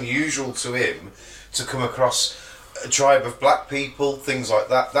like it's unusual to him to come across a tribe of black people, things like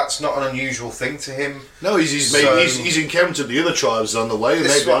that. That's not an unusual thing to him. No, he's encountered the other tribes on the way, and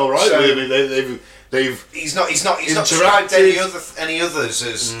they've been all right. So They've he's not described any others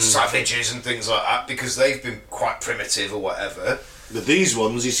as savages and things like that, because they've been quite primitive or whatever. But these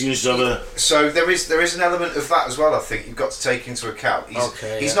ones, he seems to have a. So there is an element of that as well. I think you've got to take into account.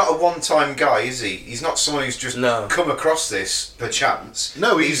 He's not a one-time guy, is he? He's not someone who's just come across this perchance.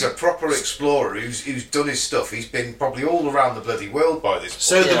 No, he's a proper explorer who's done his stuff. He's been probably all around the bloody world by this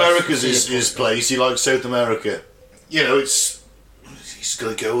point. South America's his place. He likes South America. He's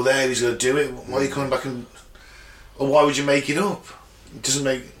going to go there. He's going to do it. Why are you coming back or why would you make it up? It doesn't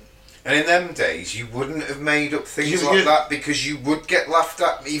make. And in them days, you wouldn't have made up things like that, because you would get laughed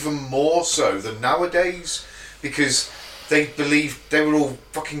at even more so than nowadays, because they believed they were all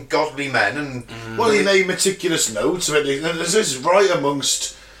fucking godly men. And Well, he made meticulous notes of it. This is right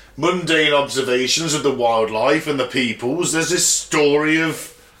amongst mundane observations of the wildlife and the peoples. There's this story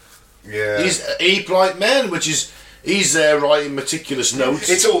of these ape-like men, which is. He's there writing meticulous notes.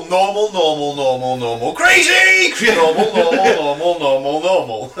 It's all normal, crazy! Normal.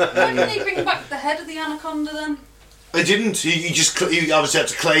 Why didn't he bring back the head of the anaconda then? They didn't. He obviously had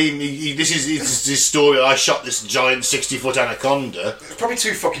to claim. This is his story. I shot this giant 60-foot anaconda. It's probably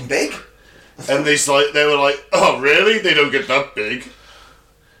too fucking big. And they were like, oh really? They don't get that big.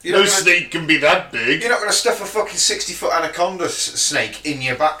 No snake can be that big. You're not going to stuff a fucking 60-foot anaconda snake in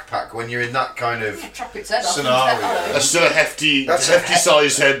your backpack when you're in that kind of Chop its head off. scenario. That's still a hefty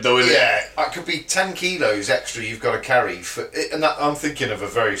sized head, though, isn't it? Yeah, that could be 10 kilos extra you've got to carry. And I'm thinking of a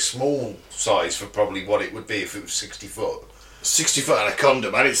very small size for probably what it would be if it was 60 foot. 60-foot anaconda,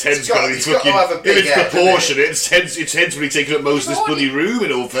 man. Its head's got to be got fucking. to have a big If it's head, proportionate, its head's really taking up most of this bloody room.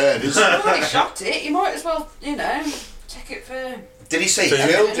 In all fairness, You've already shot it. You might as well, take it for. Did he say he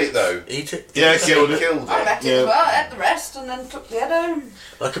killed it though? Eat it. yeah, killed it. Killed I it. bet it as well. I ate the rest and then took the head home.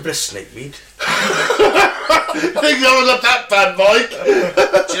 Like a bit of snake meat. I think that was not that bad, Mike.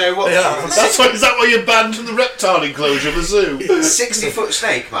 Do you know what? Yeah. Is that why you're banned from the reptile enclosure of the zoo? 60-foot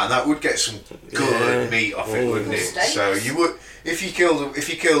snake, man, that would get some good meat off it, wouldn't it? Steaks. So you would, if you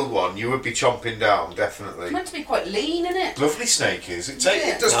killed one, you would be chomping down, definitely. It's meant to be quite lean, isn't it? Lovely snake is. It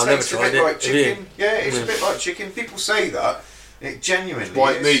Yeah. does I've never taste a tried bit it. like Have you? chicken. Yeah, it's a bit like chicken. People say that. It genuinely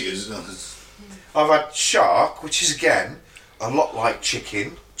White is. meat is. I've had shark, which is again a lot like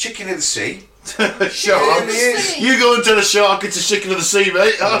chicken. Chicken of the sea. Shark. It really is. You go and tell a shark it's a chicken of the sea,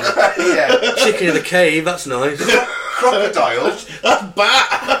 mate. Yeah. Chicken in the cave, that's nice. Crocodile. That's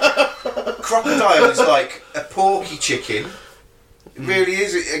bat. Crocodile is like a porky chicken. It really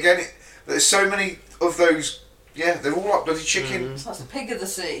is. Again, there's so many of those. Yeah, they're all like bloody chicken. So that's the pig of the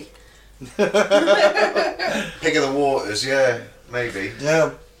sea. Pig of the waters, yeah, maybe.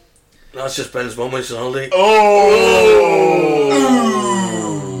 Yeah. That's just Ben's mum when she's on holiday. Oh!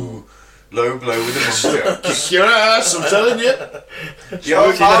 Low blow with the mustard. Kick your ass, I'm telling you.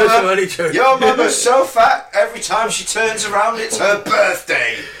 Your She knows so many mama, jokes. your mama's so fat, every time she turns around it's her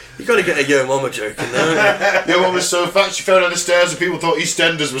birthday. You got to get a yo mama joke in there. Your mum was so fat she fell down the stairs and people thought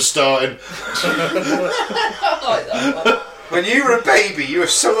EastEnders was starting. I like that one. When you were a baby, you were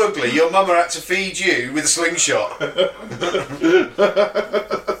so ugly, your mama had to feed you with a slingshot.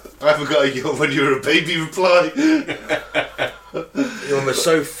 I forgot when you were a baby reply. Your mum is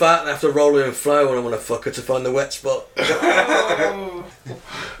so fat, I have to roll her in flour when I want to fuck her to find the wet spot. Oh.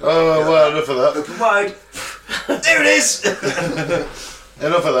 Oh, well, enough of that. Open wide. There it is.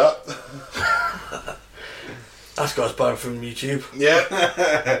 Enough of that. That's got us banned from YouTube.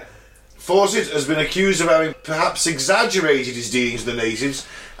 Yeah. Fawcett has been accused of having perhaps exaggerated his dealings with the natives,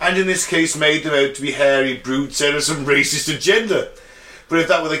 and in this case made them out to be hairy brutes out of some racist agenda. But if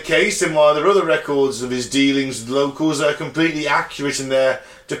that were the case, then why are there other records of his dealings with locals that are completely accurate in their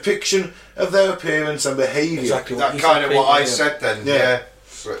depiction of their appearance and behaviour? Exactly. That kind of what I said then, Yeah. yeah.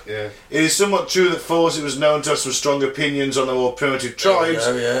 So, yeah. It is somewhat true that Fawcett was known to have some strong opinions on the more primitive tribes,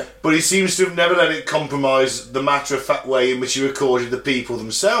 Yeah. but he seems to have never let it compromise the matter-of-fact way in which he recorded the people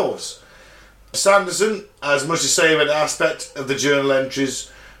themselves. Sanderson has much to say about an aspect of the journal entries,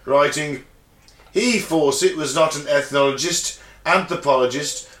 writing, "He, Fawcett, was not an ethnologist,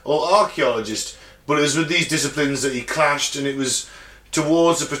 anthropologist or archaeologist, but it was with these disciplines that he clashed, and it was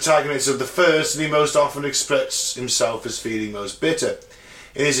towards the protagonists of the first that he most often expressed himself as feeling most bitter.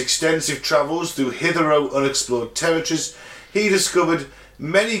 In his extensive travels through hitherto unexplored territories, he discovered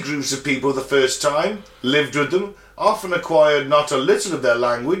many groups of people the first time, lived with them, often acquired not a little of their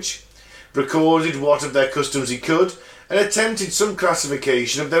language, recorded what of their customs he could, and attempted some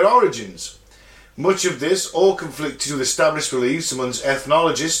classification of their origins. Much of this all conflicted with established beliefs amongst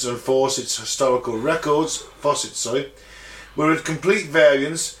ethnologists, and Fawcett's historical records, were at complete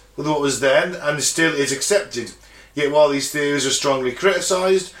variance with what was then and still is accepted. Yet while these theories are strongly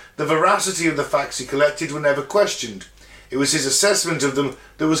criticised, the veracity of the facts he collected were never questioned. It was his assessment of them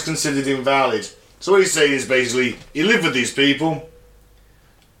that was considered invalid." So what he's saying is basically, he lived with these people.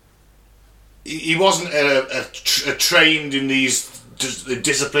 He wasn't trained in these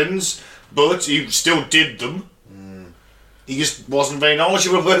disciplines, but he still did them. He just wasn't very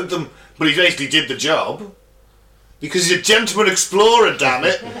knowledgeable about them, but he basically did the job. Because he's a gentleman explorer, damn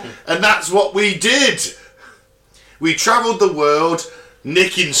it, and that's what we did. We travelled the world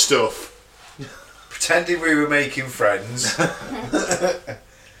nicking stuff. Pretending we were making friends.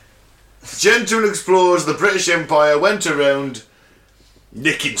 Gentleman explorers of the British Empire went around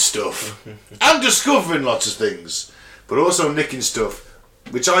nicking stuff. And discovering lots of things. But also nicking stuff,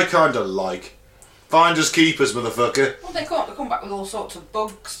 which I kind of like. Finders keepers, motherfucker. Well, they come back with all sorts of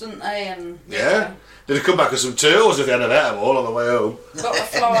bugs, didn't they? And Yeah. They'd come back with some turtles if they hadn't had them all on the way home.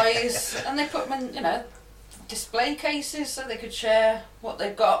 butterflies, and they put them in, display cases so they could share what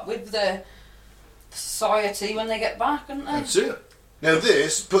they've got with the society when they get back, didn't they? That's it. Now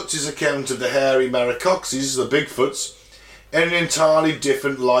this puts his account of the hairy Maracoxes, the Bigfoots, in an entirely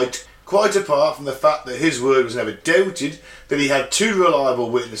different light, quite apart from the fact that his word was never doubted, that he had two reliable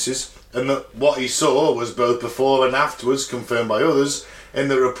witnesses, and that what he saw was both before and afterwards confirmed by others,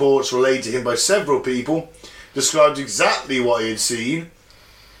 and the reports relayed to him by several people described exactly what he had seen.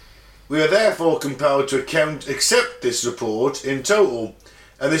 We are therefore compelled to accept this report in total,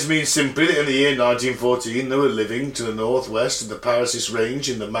 and this means simply that in the year 1914 they were living to the northwest of the Parasis Range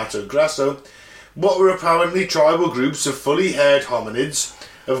in the Mato Grosso what were apparently tribal groups of fully haired hominids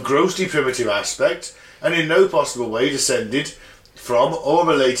of grossly primitive aspect, and in no possible way descended from or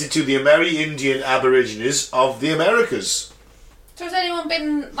related to the Amerindian Aborigines of the Americas. So has anyone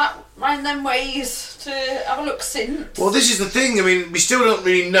been round them ways to have a look since? Well, this is the thing. I mean, we still don't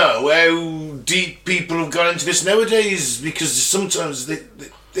really know how deep people have gone into this nowadays, because sometimes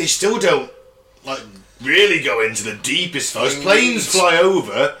they still don't really go into the deepest first. Planes fly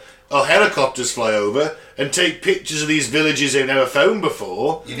over, or helicopters fly over, and take pictures of these villages they've never found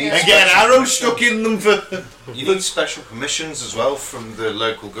before, and get an arrow stuck in them for... You need special permissions as well from the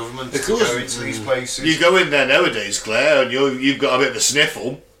local government to go into these places. You go in there nowadays, Claire, and you've got a bit of a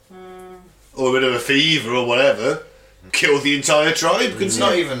sniffle, or a bit of a fever or whatever, kill the entire tribe. It's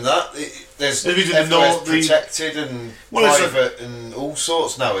not even that. There's everywhere's protected and private and all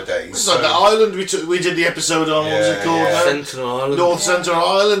sorts nowadays. It's like the island we did the episode on. What was it called? Yeah. Sentinel Island. North Central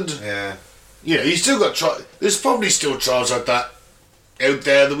Island. Yeah. You know, you still got there's probably still tribes like that out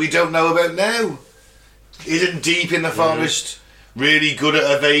there that we don't know about now. Hidden deep in the forest, really good at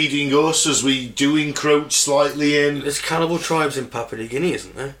evading us as we do encroach slightly in. There's cannibal tribes in Papua New Guinea,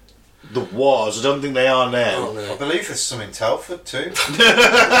 isn't there? There was. I don't think they are now. Oh, no. I believe there's some in Telford too.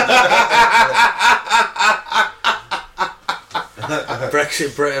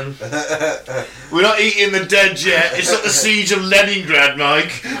 Brexit Britain. We're not eating the dead yet. It's not the siege of Leningrad,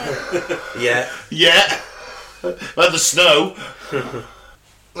 Mike. Yeah. Yeah. Like the snow.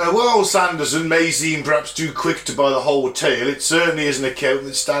 Now, while Sanderson may seem perhaps too quick to buy the whole tale, it certainly is an account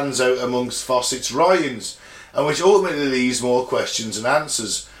that stands out amongst Fawcett's writings, and which ultimately leaves more questions than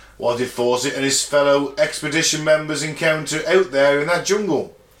answers. What did Fawcett and his fellow expedition members encounter out there in that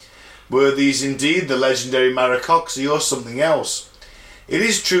jungle? Were these indeed the legendary Maricoxi or something else? It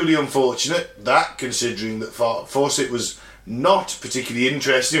is truly unfortunate that, considering that Fawcett was not particularly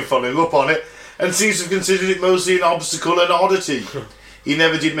interested in following up on it, and seems to have considered it mostly an obstacle and oddity. He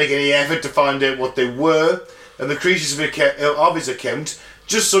never did make any effort to find out what they were, and the creatures of his account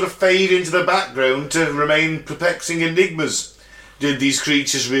just sort of fade into the background to remain perplexing enigmas. Did these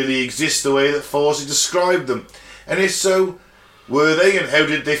creatures really exist the way that Fawcett described them? And if so, were they, and how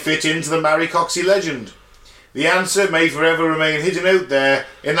did they fit into the Maricoxi legend? The answer may forever remain hidden out there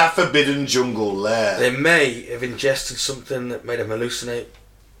in that forbidden jungle lair. They may have ingested something that made them hallucinate.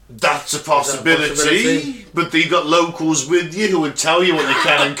 That's a possibility, but you got locals with you who would tell you what you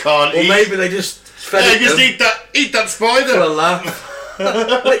can and can't Or eat. maybe they just fed it just them eat that spider. for a laugh.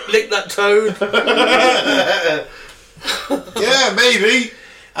 lick that toad. Yeah, maybe.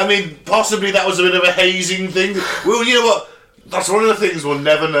 I mean, possibly that was a bit of a hazing thing. Well, you know what? That's one of the things we'll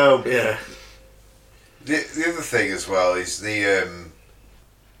never know. Yeah. The other thing as well is the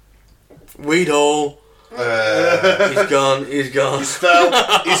Weed hole. He's gone. He's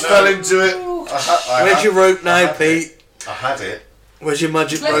fell into it. Where's your rope now, Pete? I had it. Where's your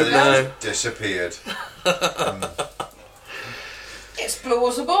magic Let rope it now? Disappeared. It's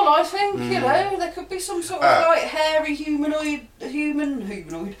plausible, I think. You know, there could be some sort of like hairy humanoid, human-like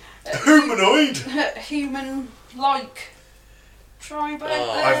tribe out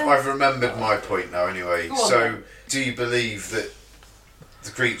there. I've remembered my point now anyway. Go on So, then. do you believe that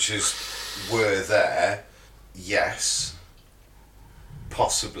the creatures were there? Yes.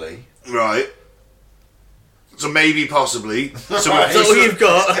 Possibly. Right. So maybe, possibly. So Is that all you've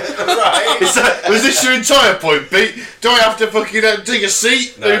got? Right. Was this your entire point, Pete? Do I have to fucking take a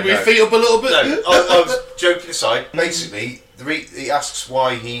seat? Move my feet up a little bit? No, I was joking aside. Basically, he asks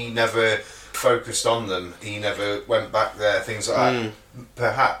why he never focused on them. He never went back there, things like that.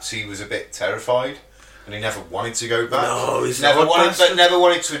 Perhaps he was a bit terrified and he never wanted to go back. No, he's never not a wanted, bastard. but never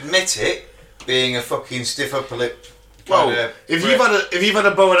wanted to admit it, being a fucking stiff upper lip. Well, if you've had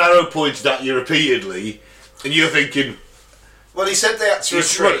a bow and arrow pointed at you repeatedly, and you're thinking, well, he said they had to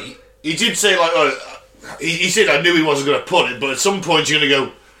retreat. he did say like, he said I knew he wasn't going to put it, but at some point you're going to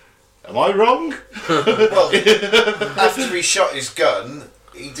go, am I wrong? Well, after he shot his gun,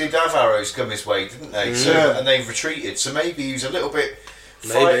 he did have arrows come his way, didn't they? So, and they retreated. So maybe he was a little bit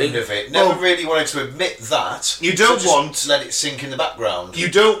frightened of it. Never really wanted to admit that. You don't so just want let it sink in the background. You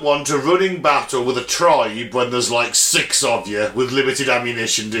don't want a running battle with a tribe when there's like 6 of you with limited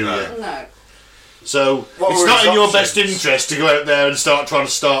ammunition, do you? No. So What it's were not his in your options? best interest to go out there and start trying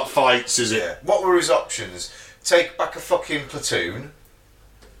to start fights, is it? Yeah. What were his options? Take back a fucking platoon,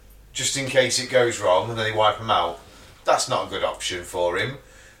 just in case it goes wrong, and then they wipe them out. That's not a good option for him.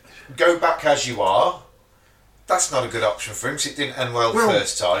 Go back as you are. That's not a good option for him, 'cause it didn't end well the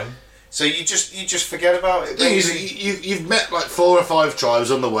first time. So you just forget about it. The thing is, you've met like 4 or 5 tribes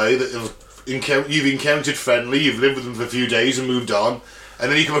on the way that you've encountered friendly, you've lived with them for a few days and moved on,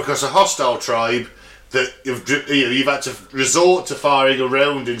 and then you come across a hostile tribe that you've had to resort to firing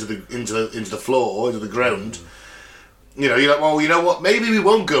around into the floor, into the ground. You know, you're like, well, you know what? Maybe we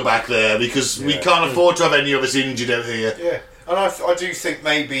won't go back there because we can't afford to have any of us injured out here. Yeah, and I do think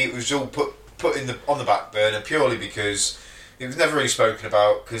maybe it was all put on the back burner purely because it was never really spoken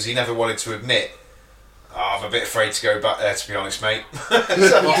about because he never wanted to admit. Oh, I'm a bit afraid to go back there, to be honest, mate.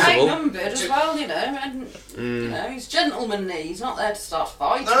 He's outnumbered as well, you know, and you know, he's gentlemanly. He's not there to start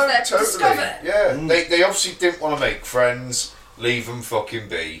fights. No, he's there to discover. Yeah, they obviously didn't want to make friends. Leave them fucking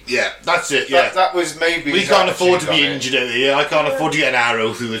be. Yeah, that's it. Yeah, that was maybe. we his can't afford to attitude be on it. injured out here. I can't afford to get an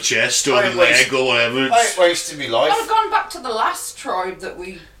arrow through the chest or the leg or whatever. I ain't wasting my life. I'd have gone back to the last tribe that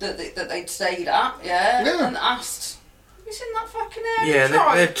they'd stayed at, and asked, have you seen that fucking area Yeah,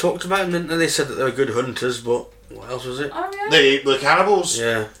 tribe? they talked about them, didn't they? They said that they were good hunters, but what else was it? Oh, yeah. They eat the cannibals.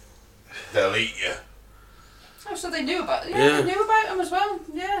 Yeah. They'll eat you. Oh, so they knew about Yeah. they knew about him as well,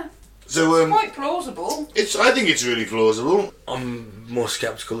 yeah. So Quite plausible. I think it's really plausible. I'm more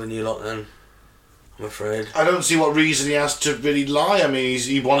sceptical than you lot then. I'm afraid. I don't see what reason he has to really lie. I mean,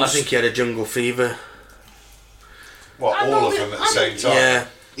 he wants... I think he had a jungle fever. What, all of them at the same time? Yeah.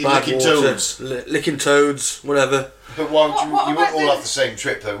 Bad licking water, toads. licking toads, whatever. But why would What you about wouldn't all the- have the same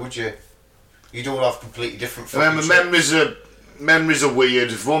trip though, would you? You'd all have completely different Remember, fucking trips. memories are weird.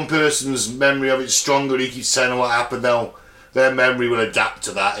 If one person's memory of it's stronger, he keeps telling them what happened, their memory will adapt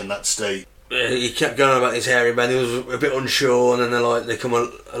to that in that state. He kept going on about his hairy man. He was a bit unsure, and then they come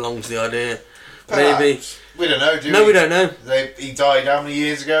along to the idea. Maybe. Perhaps. We don't know, do we? No, we don't know. He died how many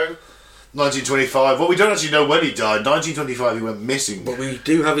years ago? 1925. Well, we don't actually know when he died. 1925, he went missing. But we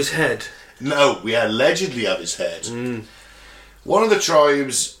do have his head. No, we allegedly have his head. Mm. One of the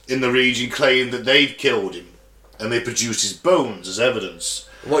tribes in the region claimed that they'd killed him, and they produced his bones as evidence.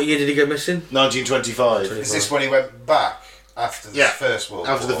 What year did he go missing? 1925. Is this when he went back after the First World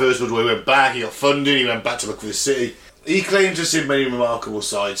War? After the First World War, he went back, he got funding, he went back to look for the city. He claimed to have seen many remarkable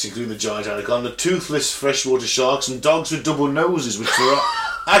sights, including the giant anaconda, toothless freshwater sharks, and dogs with double noses, which were...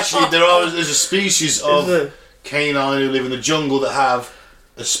 Actually, there's a species of canine who live in the jungle that have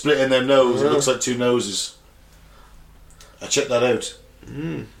a split in their nose. It looks like two noses. I checked that out.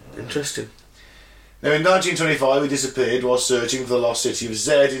 Interesting. Now, in 1925, he disappeared while searching for the lost city of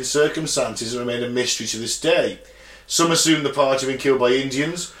Zed in circumstances that remain a mystery to this day. Some assume the party had been killed by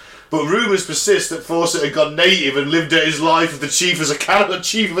Indians, but rumours persist that Fawcett had gone native and lived out his life with the chief as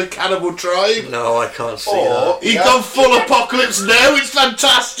chief of a cannibal tribe. No, I can't see Or that. He'd gone full apocalypse now, it's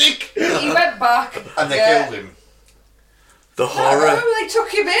fantastic! He went back. and they killed him. The horror. No, they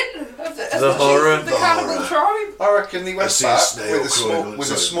took him in. As The chief horror. of the The cannibal horror. tribe. I reckon he I went see a back snail with crawling a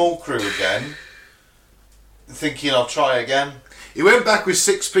outside. small crew again, thinking I'll try again. He went back with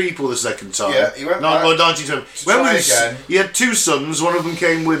 6 people the second time. Yeah, he went No, back well, 1920. to When try was- again. He had 2 sons, one of them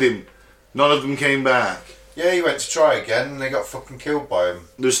came with him. None of them came back. Yeah, he went to try again and they got fucking killed by him.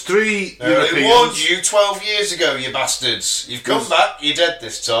 There's 3 He Europeans. warned you 12 years ago, you bastards. You've come back, you're dead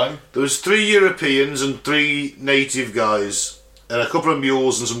this time. There was 3 Europeans and 3 native guys, and a couple of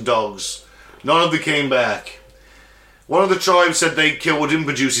mules and some dogs. None of them came back. One of the tribes said they killed him,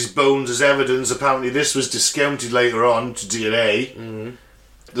 produced his bones as evidence. Apparently this was discounted later on to DNA.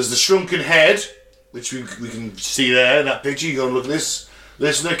 There's the shrunken head, which we can see there in that picture. You go and look at this.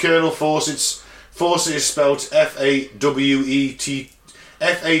 Listener, Colonel Fawcett is spelled Fawcett.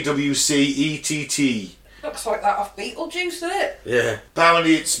 Looks like that off Beetlejuice, doesn't it? Yeah.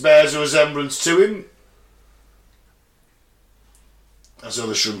 Apparently it bears a resemblance to him. That's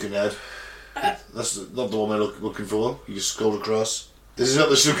another shrunken head. That's not the one we're looking for. You just scroll across. This is not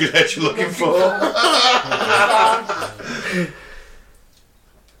the shrunken head you're looking for.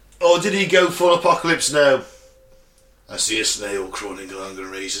 Or did he go full apocalypse now? I see a snail crawling along a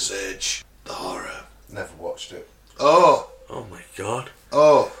razor's edge. The horror. Never watched it. Oh, Oh my god.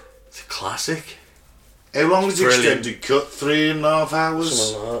 oh. It's a classic. How long is the Brilliant. extended cut? 3.5 hours?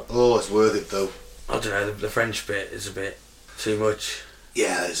 Something like that. Oh, it's worth it though. I don't know, the French bit is a bit too much.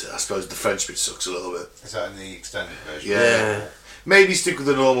 Yeah, I suppose the French bit sucks a little bit. Is that in the extended version? Yeah. Maybe stick with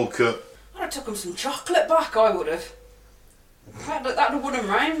the normal cut. I'd have took him some chocolate back, I would have. That'd have won him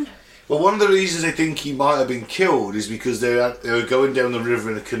round. Well, one of the reasons I think he might have been killed is because they were going down the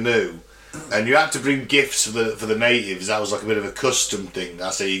river in a canoe, and you had to bring gifts for the natives. That was like a bit of a custom thing.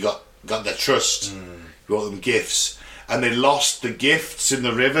 That's how you got their trust. You brought them gifts, and they lost the gifts in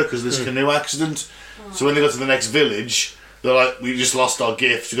the river because of this canoe accident. So when they got to the next village, they're like, "We just lost our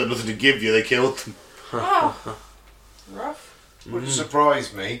gifts. We got nothing to give you." They killed them. Oh, rough. Wouldn't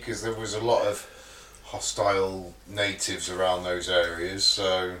surprise me because there was a lot of hostile natives around those areas,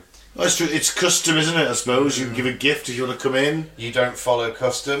 so Well, it's true. It's custom, isn't it? I suppose you can give a gift if you want to come in. you don't follow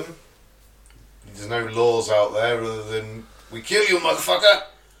custom. There's no laws out there other than we kill you, motherfucker.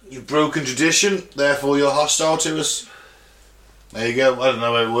 You've broken tradition, therefore you're hostile to us. There you go. I don't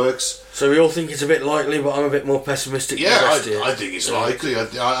know how it works. So we all think it's a bit likely, but I'm a bit more pessimistic than the Yeah, rest here. I think it's likely.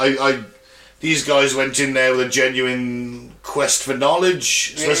 These guys went in there with a genuine quest for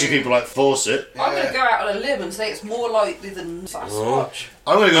knowledge, especially people like Fawcett. I'm going to go out on a limb and say it's more likely than Sasquatch.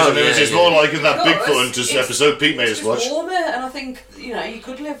 I'm going to go to the it's yeah. more like in that Because Bigfoot Hunters it's- episode Pete made us It's watch. warmer, and I think, you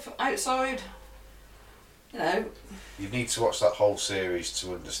could live outside. You need to watch that whole series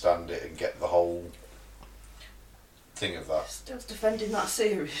to understand it and get the whole thing of that. Still defending that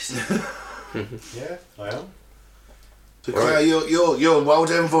series. Yeah, I am. So, Claire, you're well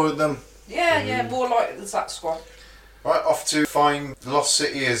down for it then. Yeah, more likely than Sasquatch. Right, off to find the Lost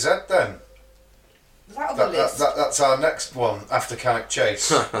City of Zed then. Is that on the list? That's our next one after Cannock Chase.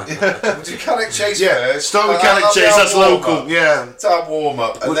 We'll do Cannock Chase Yeah, first. start with and Cannock that'll be Chase, our that's warm-up. local, yeah. It's our warm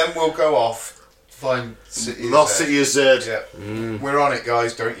up, and then we'll go off find City of Lost Zed. City of Zed. Yeah, we're on it,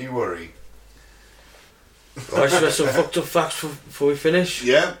 guys. Don't you worry. Right, should we have some fucked up facts before we finish?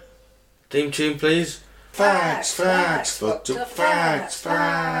 Yeah. Theme tune, please. Facts, fucked up facts.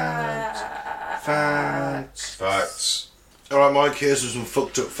 Alright, Mike, here's some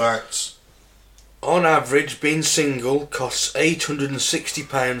fucked up facts. On average, being single costs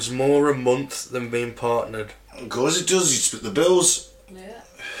 £860 more a month than being partnered. Of course it does, you split the bills. Yeah.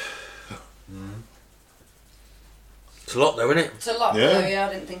 It's a lot though, isn't it? It's a lot Yeah. though, yeah.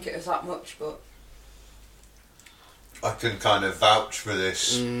 I didn't think it was that much, but... I can kind of vouch for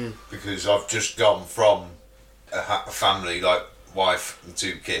this because I've just gone from a family, like wife and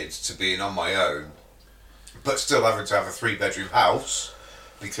 2 kids, to being on my own, but still having to have a 3-bedroom house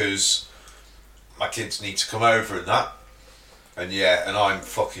because my kids need to come over and that. And yeah, and I'm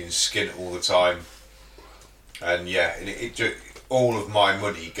fucking skint all the time. And yeah, all of my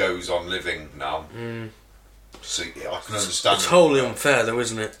money goes on living now. So yeah, I can understand. It's wholly unfair though,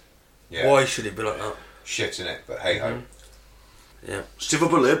 isn't it? Yeah. Why should it be like that? Shit in it, but hey ho. Yeah. Stiff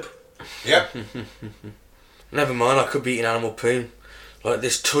up a lip. Yep. Never mind, I could be eating animal poo. Like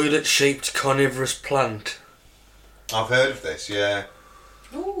this toilet-shaped carnivorous plant. I've heard of this, yeah.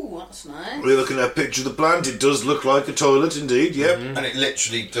 Ooh, that's nice. We're looking at a picture of the plant. It does look like a toilet indeed, yep. And it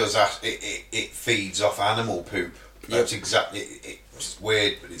literally does, it feeds off animal poop. That's exactly, it's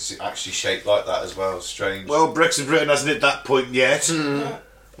weird, but it's actually shaped like that as well. Strange. Well, Brexit Britain hasn't hit that point yet.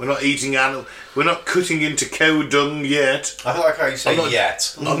 We're not eating animal. We're not cutting into cow dung yet. I like how you say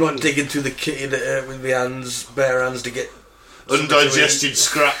yet. I'm not digging through the kitchen with my hands, bare hands, to get Undigested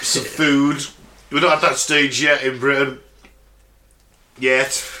scraps of food. We're not at that stage yet in Britain.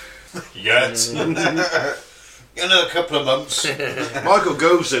 Yet. Yet. In a couple of months. Michael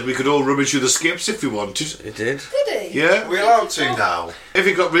Gove said we could all rubbish through the skips if we wanted. It did. Did he? Yeah. We're allowed to now. If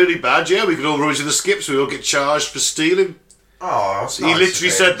it got really bad, yeah, we could all rubbish through the skips. We all get charged for stealing. Oh, that's He nice literally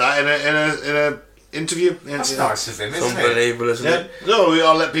of him. said that in a interview. That's nice of him, It's isn't it? unbelievable, isn't Yeah. it? No,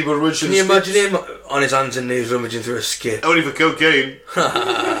 I'll let people rummage through Can you the skips. imagine him on his hands and knees rummaging through a skip? Only for cocaine.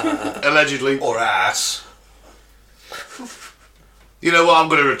 Allegedly. Or ass. You know what? I'm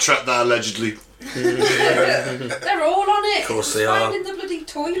going to retract that allegedly. They're all on it. Of course It's they are. finding the bloody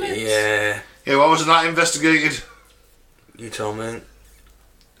toilets. Yeah, Yeah, why wasn't that investigated? you told me.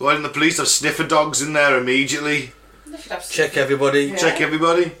 Why didn't the police have sniffer dogs in there immediately? They should have Check everybody. Yeah. Check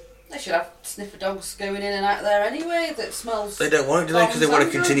everybody? They should have sniffer dogs going in and out there anyway that smells... They don't want it, do they? Because they want to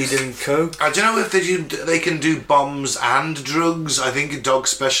bombs and continue drugs. doing coke. I don't know if they can do bombs and drugs. I think a dog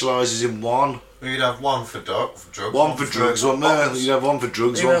specialises in one. You'd have one for drugs. One for drugs, one there. bombs. You'd have one for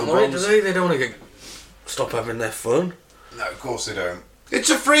drugs, They one don't for want it, do bombs. they? They don't want to stop having their fun. No, of course they don't. It's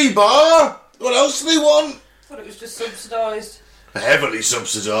a free bar! What else do they want? I thought it was just subsidised. Heavily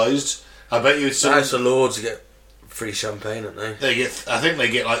subsidised. I bet you it's The House of Lords get free champagne, don't they? I think they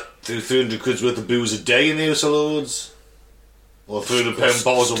get like 300 quid's worth of booze a day in the House of Lords. Or 300 pound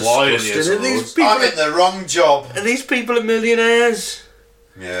bottles of wine in the House Disgusting. of These Lords. people I'm in the wrong job. And these people are millionaires.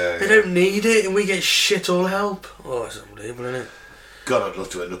 Yeah. They don't need it, and we get shit all help. Oh, it's unbelievable, isn't it? God, I'd love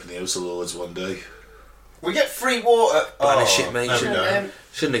to end up in the House of Lords one day. We get free water. Banish it, mate. No, we Shouldn't don't.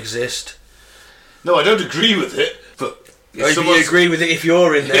 Shouldn't exist. No, I don't agree with it, but... Oh, you agree with it if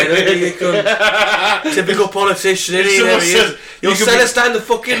you're in there, don't you? You can, typical politician, isn't he? Someone There he says is. You'll you can sell be- us down the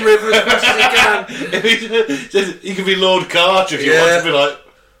fucking river as fast as you can. You can be Lord Carter if you Yeah. want to be like...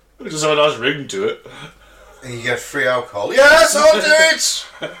 It just have a nice ring to it. And you get free alcohol. Yes, I'll do it!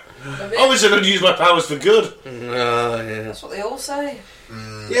 Obviously, I don't use my powers for good. Oh, yeah. That's what they all say.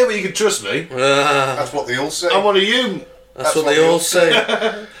 Yeah, but you can trust me. That's what they all say. I'm one of you. That's what they all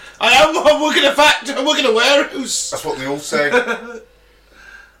say. I'm working a factory. I'm working a warehouse. That's what they all say.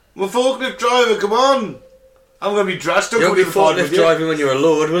 I'm a forklift driver. Come on. I'm going to be dressed up. You won't be forklift driving when you're a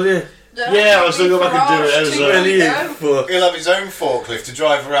lord, will you? Yeah, I was thinking if I could do it as well. Will you? Go. Fuck. He'll have his own forklift to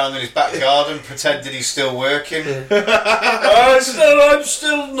drive around in his backyard and pretend that he's still working. I'm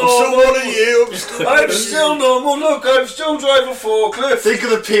still normal. I'm still normal. Look, I'm still driving a forklift. Think of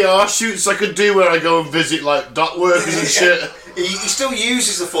the PR shoots I could do where I go and visit like dock workers and shit. He still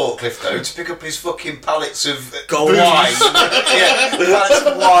uses the forklift though to pick up his fucking pallets of Gold. wine. Yeah, pallets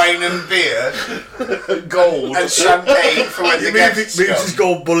of wine and beer Gold. and champagne for when the guests Moves come. his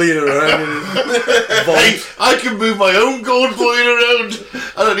gold bullion around. And Hey, I can move my own gold bullion around.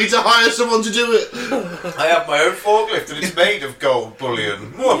 I don't need to hire someone to do it. I have my own forklift and it's made of gold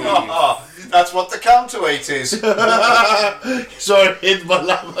bullion. That's what the counterweight is. So I hid my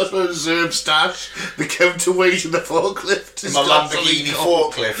Lambo reserve stash, the counterweight of the forklift. My Lamborghini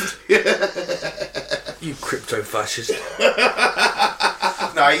forklift. you crypto fascist.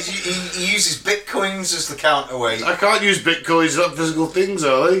 No, he uses bitcoins as the counterweight. I can't use bitcoins, not physical things,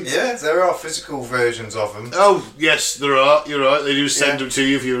 are they? Yeah, there are physical versions of them. Oh, yes, there are. You're right. They do send them to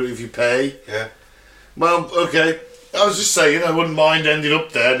you if you pay. Yeah. Well, okay. I was just saying, I wouldn't mind ending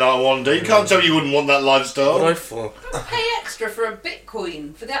up there now one day. You can't tell me you wouldn't want that lifestyle. What I thought. Pay extra for a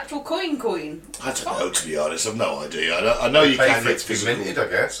Bitcoin, for the actual coin. I don't know, to be honest. I've no idea. I know you Pay can for it get to be physical. minted, I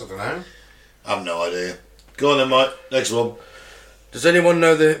guess. I don't know. I've no idea. Go on then, Mike. Next one. Does anyone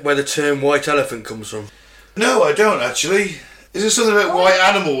know where the term white elephant comes from? No, I don't actually. Is there something about white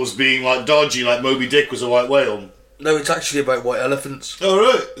animals being like dodgy, like Moby Dick was a white whale? No, it's actually about white elephants. Oh,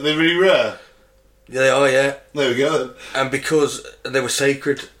 right. They're really rare. Yeah, they are, yeah. There we go then. And because they were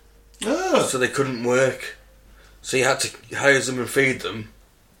sacred, Ah. so they couldn't work. So you had to house them and feed them,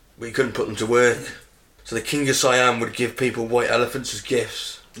 but you couldn't put them to work. So the King of Siam would give people white elephants as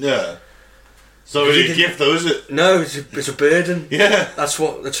gifts. Yeah. It's not really a gift though, is it? No, it's a burden. Yeah. That's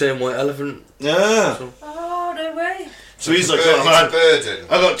what the term white elephant... Yeah. Oh, no way. So he's like, It's oh a man, burden.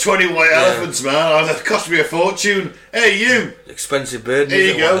 I got 20 white elephants, man. That cost me a fortune. Hey, you, Expensive burden, There you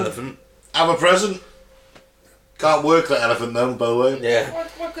is a go. white elephant. have a present. Can't work that elephant though, by the way. Yeah,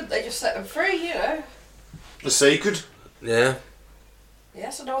 Why couldn't they just set them free, you know? It's sacred. yeah.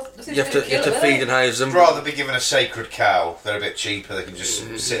 Yes, I know. You have to feed and house them. I'd rather be given a sacred cow. They're a bit cheaper. They can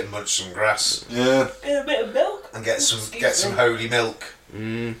just sit and munch some grass Yeah. Get a bit of milk. and get some Excuse me. holy milk.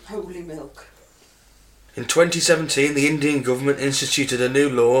 Holy milk. In 2017, the Indian government instituted a new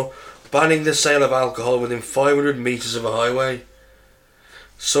law banning the sale of alcohol within 500 metres of a highway.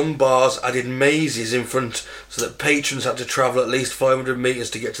 Some bars added mazes in front so that patrons had to travel at least 500 metres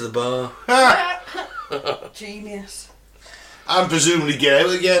to get to the bar. Genius. And presumably get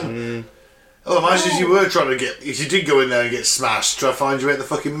out again. Oh, imagine if you were trying to get... If you did go in there and get smashed, try to find your way at the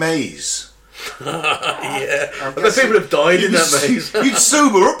fucking maze. Yeah. I bet people have died in that maze. You'd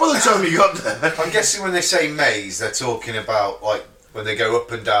sober up by the time you got there. I'm guessing when they say maze, they're talking about like when they go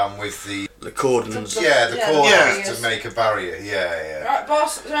up and down with the The cordons. The- yeah the yeah, corners barriers. to make a barrier. Yeah. Right,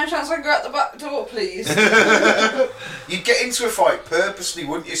 boss, is there any chance I can go out the back door, please? You'd get into a fight purposely,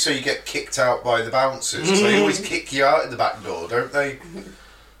 wouldn't you? So you get kicked out by the bouncers. So they always kick you out in the back door, don't they?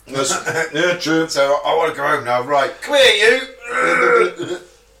 Yeah, true. So I want to go home now. Right, come here, you.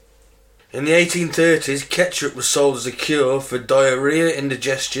 In the 1830s, ketchup was sold as a cure for diarrhoea,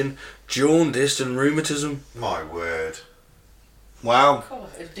 indigestion, jaundice and rheumatism. My word. Wow. God,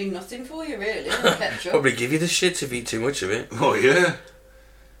 it'd do nothing for you, really, ketchup. Probably give you the shits if you eat too much of it. Oh, yeah.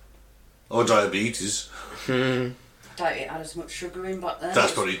 Or diabetes. I doubt it had as much sugar in back then.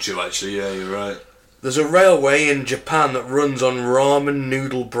 That's probably true, actually. Yeah, you're right. There's a railway in Japan that runs on ramen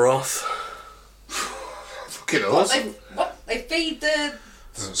noodle broth. Fucking What, awesome. they feed the...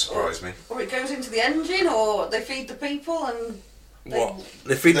 Doesn't surprise me. Or it goes into the engine, or they feed the people and... What?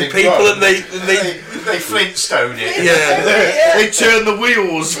 They feed the They people run. and they They Flintstone it. yeah. They turn the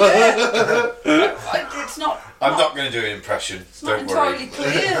wheels. It's not... I'm not going to do an impression. It's not Don't entirely worry.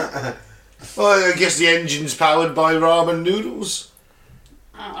 clear. Well, I guess the engine's powered by ramen noodles.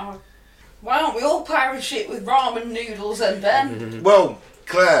 Why aren't we all powering shit with ramen noodles then, Ben? Well,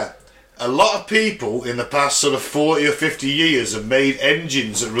 Claire, a lot of people in the past sort of 40 or 50 years have made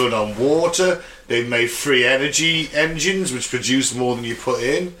engines that run on water. They've made free energy engines which produce more than you put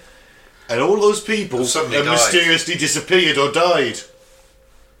in. And all those people Have suddenly have died. mysteriously disappeared or died.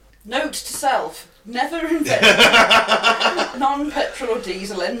 Note to self, never invent a non-petrol or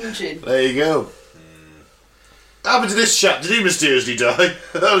diesel engine. There you go. What happened to this chap? Did he mysteriously die?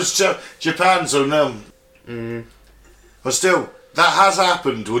 That was Japan, so no. But still, that has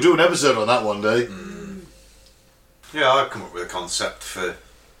happened. We'll do an episode on that one day. Yeah, I've come up with a concept for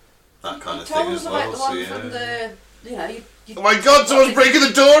that kind of Told thing us as about well. the So one yeah. from the... You know, Oh my god, someone's breaking the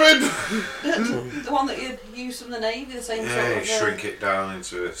door in! the one that you'd use from the Navy, the same Yeah, sort of... shrink it down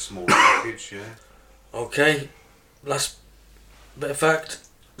into a small package. Yeah. Okay. Last bit of fact.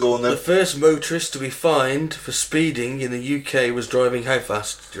 Go on The then. first motorist to be fined for speeding in the UK was driving how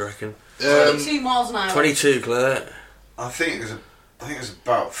fast, do you reckon? 22 miles an hour. 22, Claire. I think it was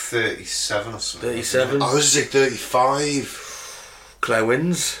about 37 or something. 37. I was like 35. Claire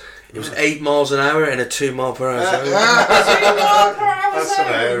wins. It was 8 miles an hour in a 2 mile per hour zone. 2 miles per hour That's zone.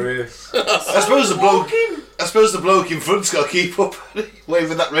 hilarious. I suppose the Walking. bloke in front's got to keep up,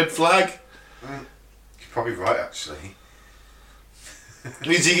 waving that red flag. You're probably right, actually.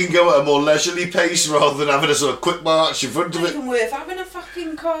 Means he can go at a more leisurely pace rather than having a sort of quick march in front of Not it. even worth having a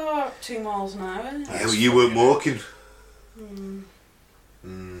fucking car at 2 miles an hour. Yeah, well, you weren't walking.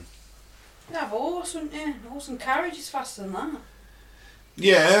 You'd have a horse, wouldn't you? A horse and carriage is faster than that.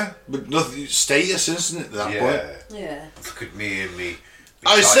 Yeah, but nothing status, isn't it? At that point. Yeah. Yeah. Look at me and me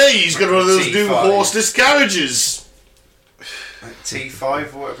I say he's got one of those new horseless carriages.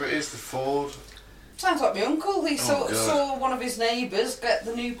 T5 or whatever it is, the Ford. Sounds like my uncle. He saw one of his neighbours get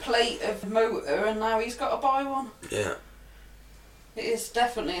the new plate of motor, and now he's got to buy one. Yeah. It is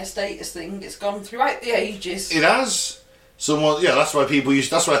definitely a status thing. It's gone throughout the ages. It has. That's why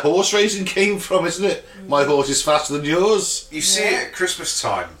that's why horse racing came from, isn't it? My horse is faster than yours. You see it at Christmas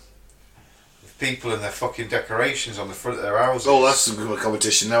time. With people and their fucking decorations on the front of their houses. Oh, that's a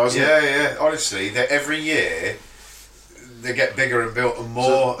competition now, isn't it? Yeah. Honestly, every year they get bigger and built and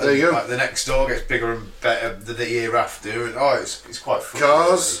more. So, there you go. Like the next door gets bigger and better the year after. And it's quite fun.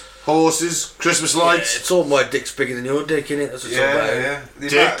 Cars, horses, Christmas lights. It's all my dick's bigger than your dick, innit? That's what it's all about. Yeah.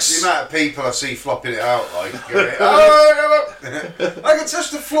 Dicks. The amount of people I see flopping it out like, going, oh, I can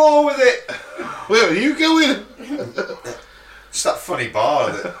touch the floor with it. Where are you going? It's that funny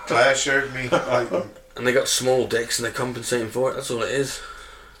bar that Claire showed me. And they got small dicks and they're compensating for it. That's all it is.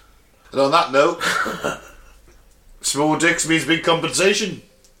 And on that note, small dicks means big compensation.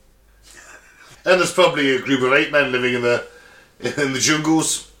 And there's probably a group of 8 men living in the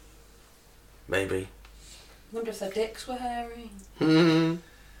jungles. Maybe. I wonder if their dicks were hairy.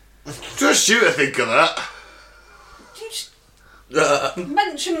 Just you to think of that. You just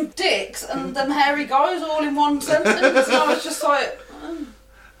mention dicks and them hairy guys all in one sentence, and I was just like... On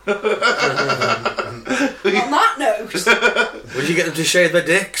that note... Would you get them to shave their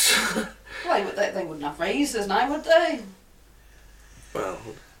dicks? Well, they wouldn't have razors now, would they? Well...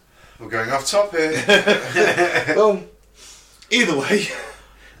 We're going off topic. Well, either way,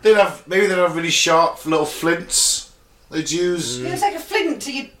 they'd have really sharp little flints they'd use. You take a flint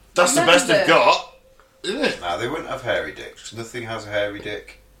to your... That's the best they've got, isn't it? No, they wouldn't have hairy dicks, 'cause nothing has a hairy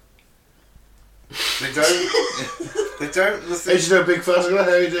dick. They don't. They don't. Nothing. Did you know Big Fat's got a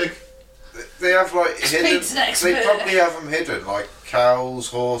hairy dick? They have like hidden. Pete's next They bit. probably have them hidden, like cows,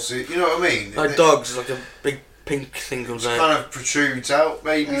 horses. You know what I mean? Like dogs, like a big pink thing comes out. Kind of protrudes out,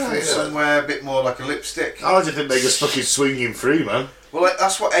 maybe from somewhere, a bit more like a lipstick. I just think they just fucking swinging free, man. Well, like,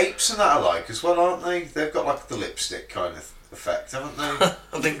 that's what apes and that are like as well, aren't they? They've got like the lipstick kind of effect, haven't they?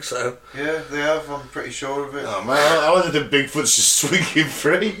 I think so. Yeah, they have. I'm pretty sure of it. Oh man, I wonder if Bigfoot's just swinging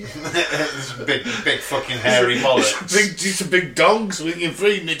free. This big fucking hairy bollocks. Just a big dong swinging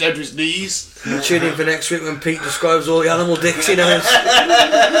free, and down to his knees. Tune in for next week when Pete describes all the animal dicks he knows.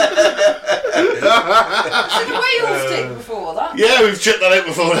 I've seen a whale's dick before that. Yeah, we've checked that out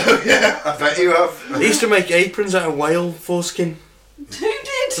before now, yeah. I bet you have. They used to make aprons out of whale foreskin. Who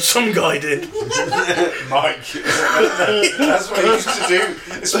did? Some guy did. Mike. That's what he used to do.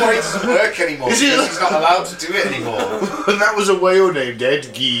 That's why he doesn't work anymore. Is it? Because he's not allowed to do it anymore. And that was a whale named Ed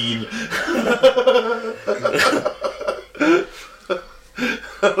Gein.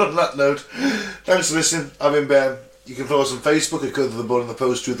 On that note, thanks for listening. I've been Ben. You can follow us on Facebook at Cut to the Bull and the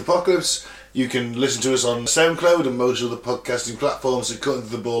Post Truth Apocalypse. You can listen to us on SoundCloud and most other podcasting platforms at Cut to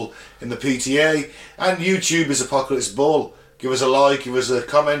the Bull in the PTA. And YouTube is Apocalypse Bull. Give us a like, give us a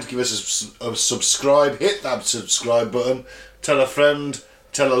comment, give us a subscribe. Hit that subscribe button. Tell a friend,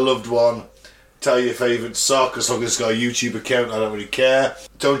 tell a loved one, tell your favourite sock, as long as it's got a YouTube account, I don't really care.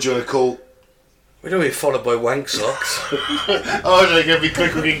 Don't join a cult. We don't get followed by wank socks. Oh, I every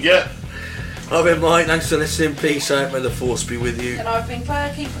click we can get. I've been Mike, thanks for listening. Peace out, may the force be with you. And I've been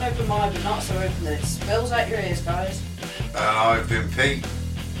Claire, keep an open mind, but not so open that it spills out your ears, guys. And I've been Pete.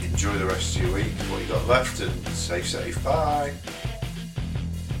 Enjoy the rest of your week, what you got left, and stay safe. Bye.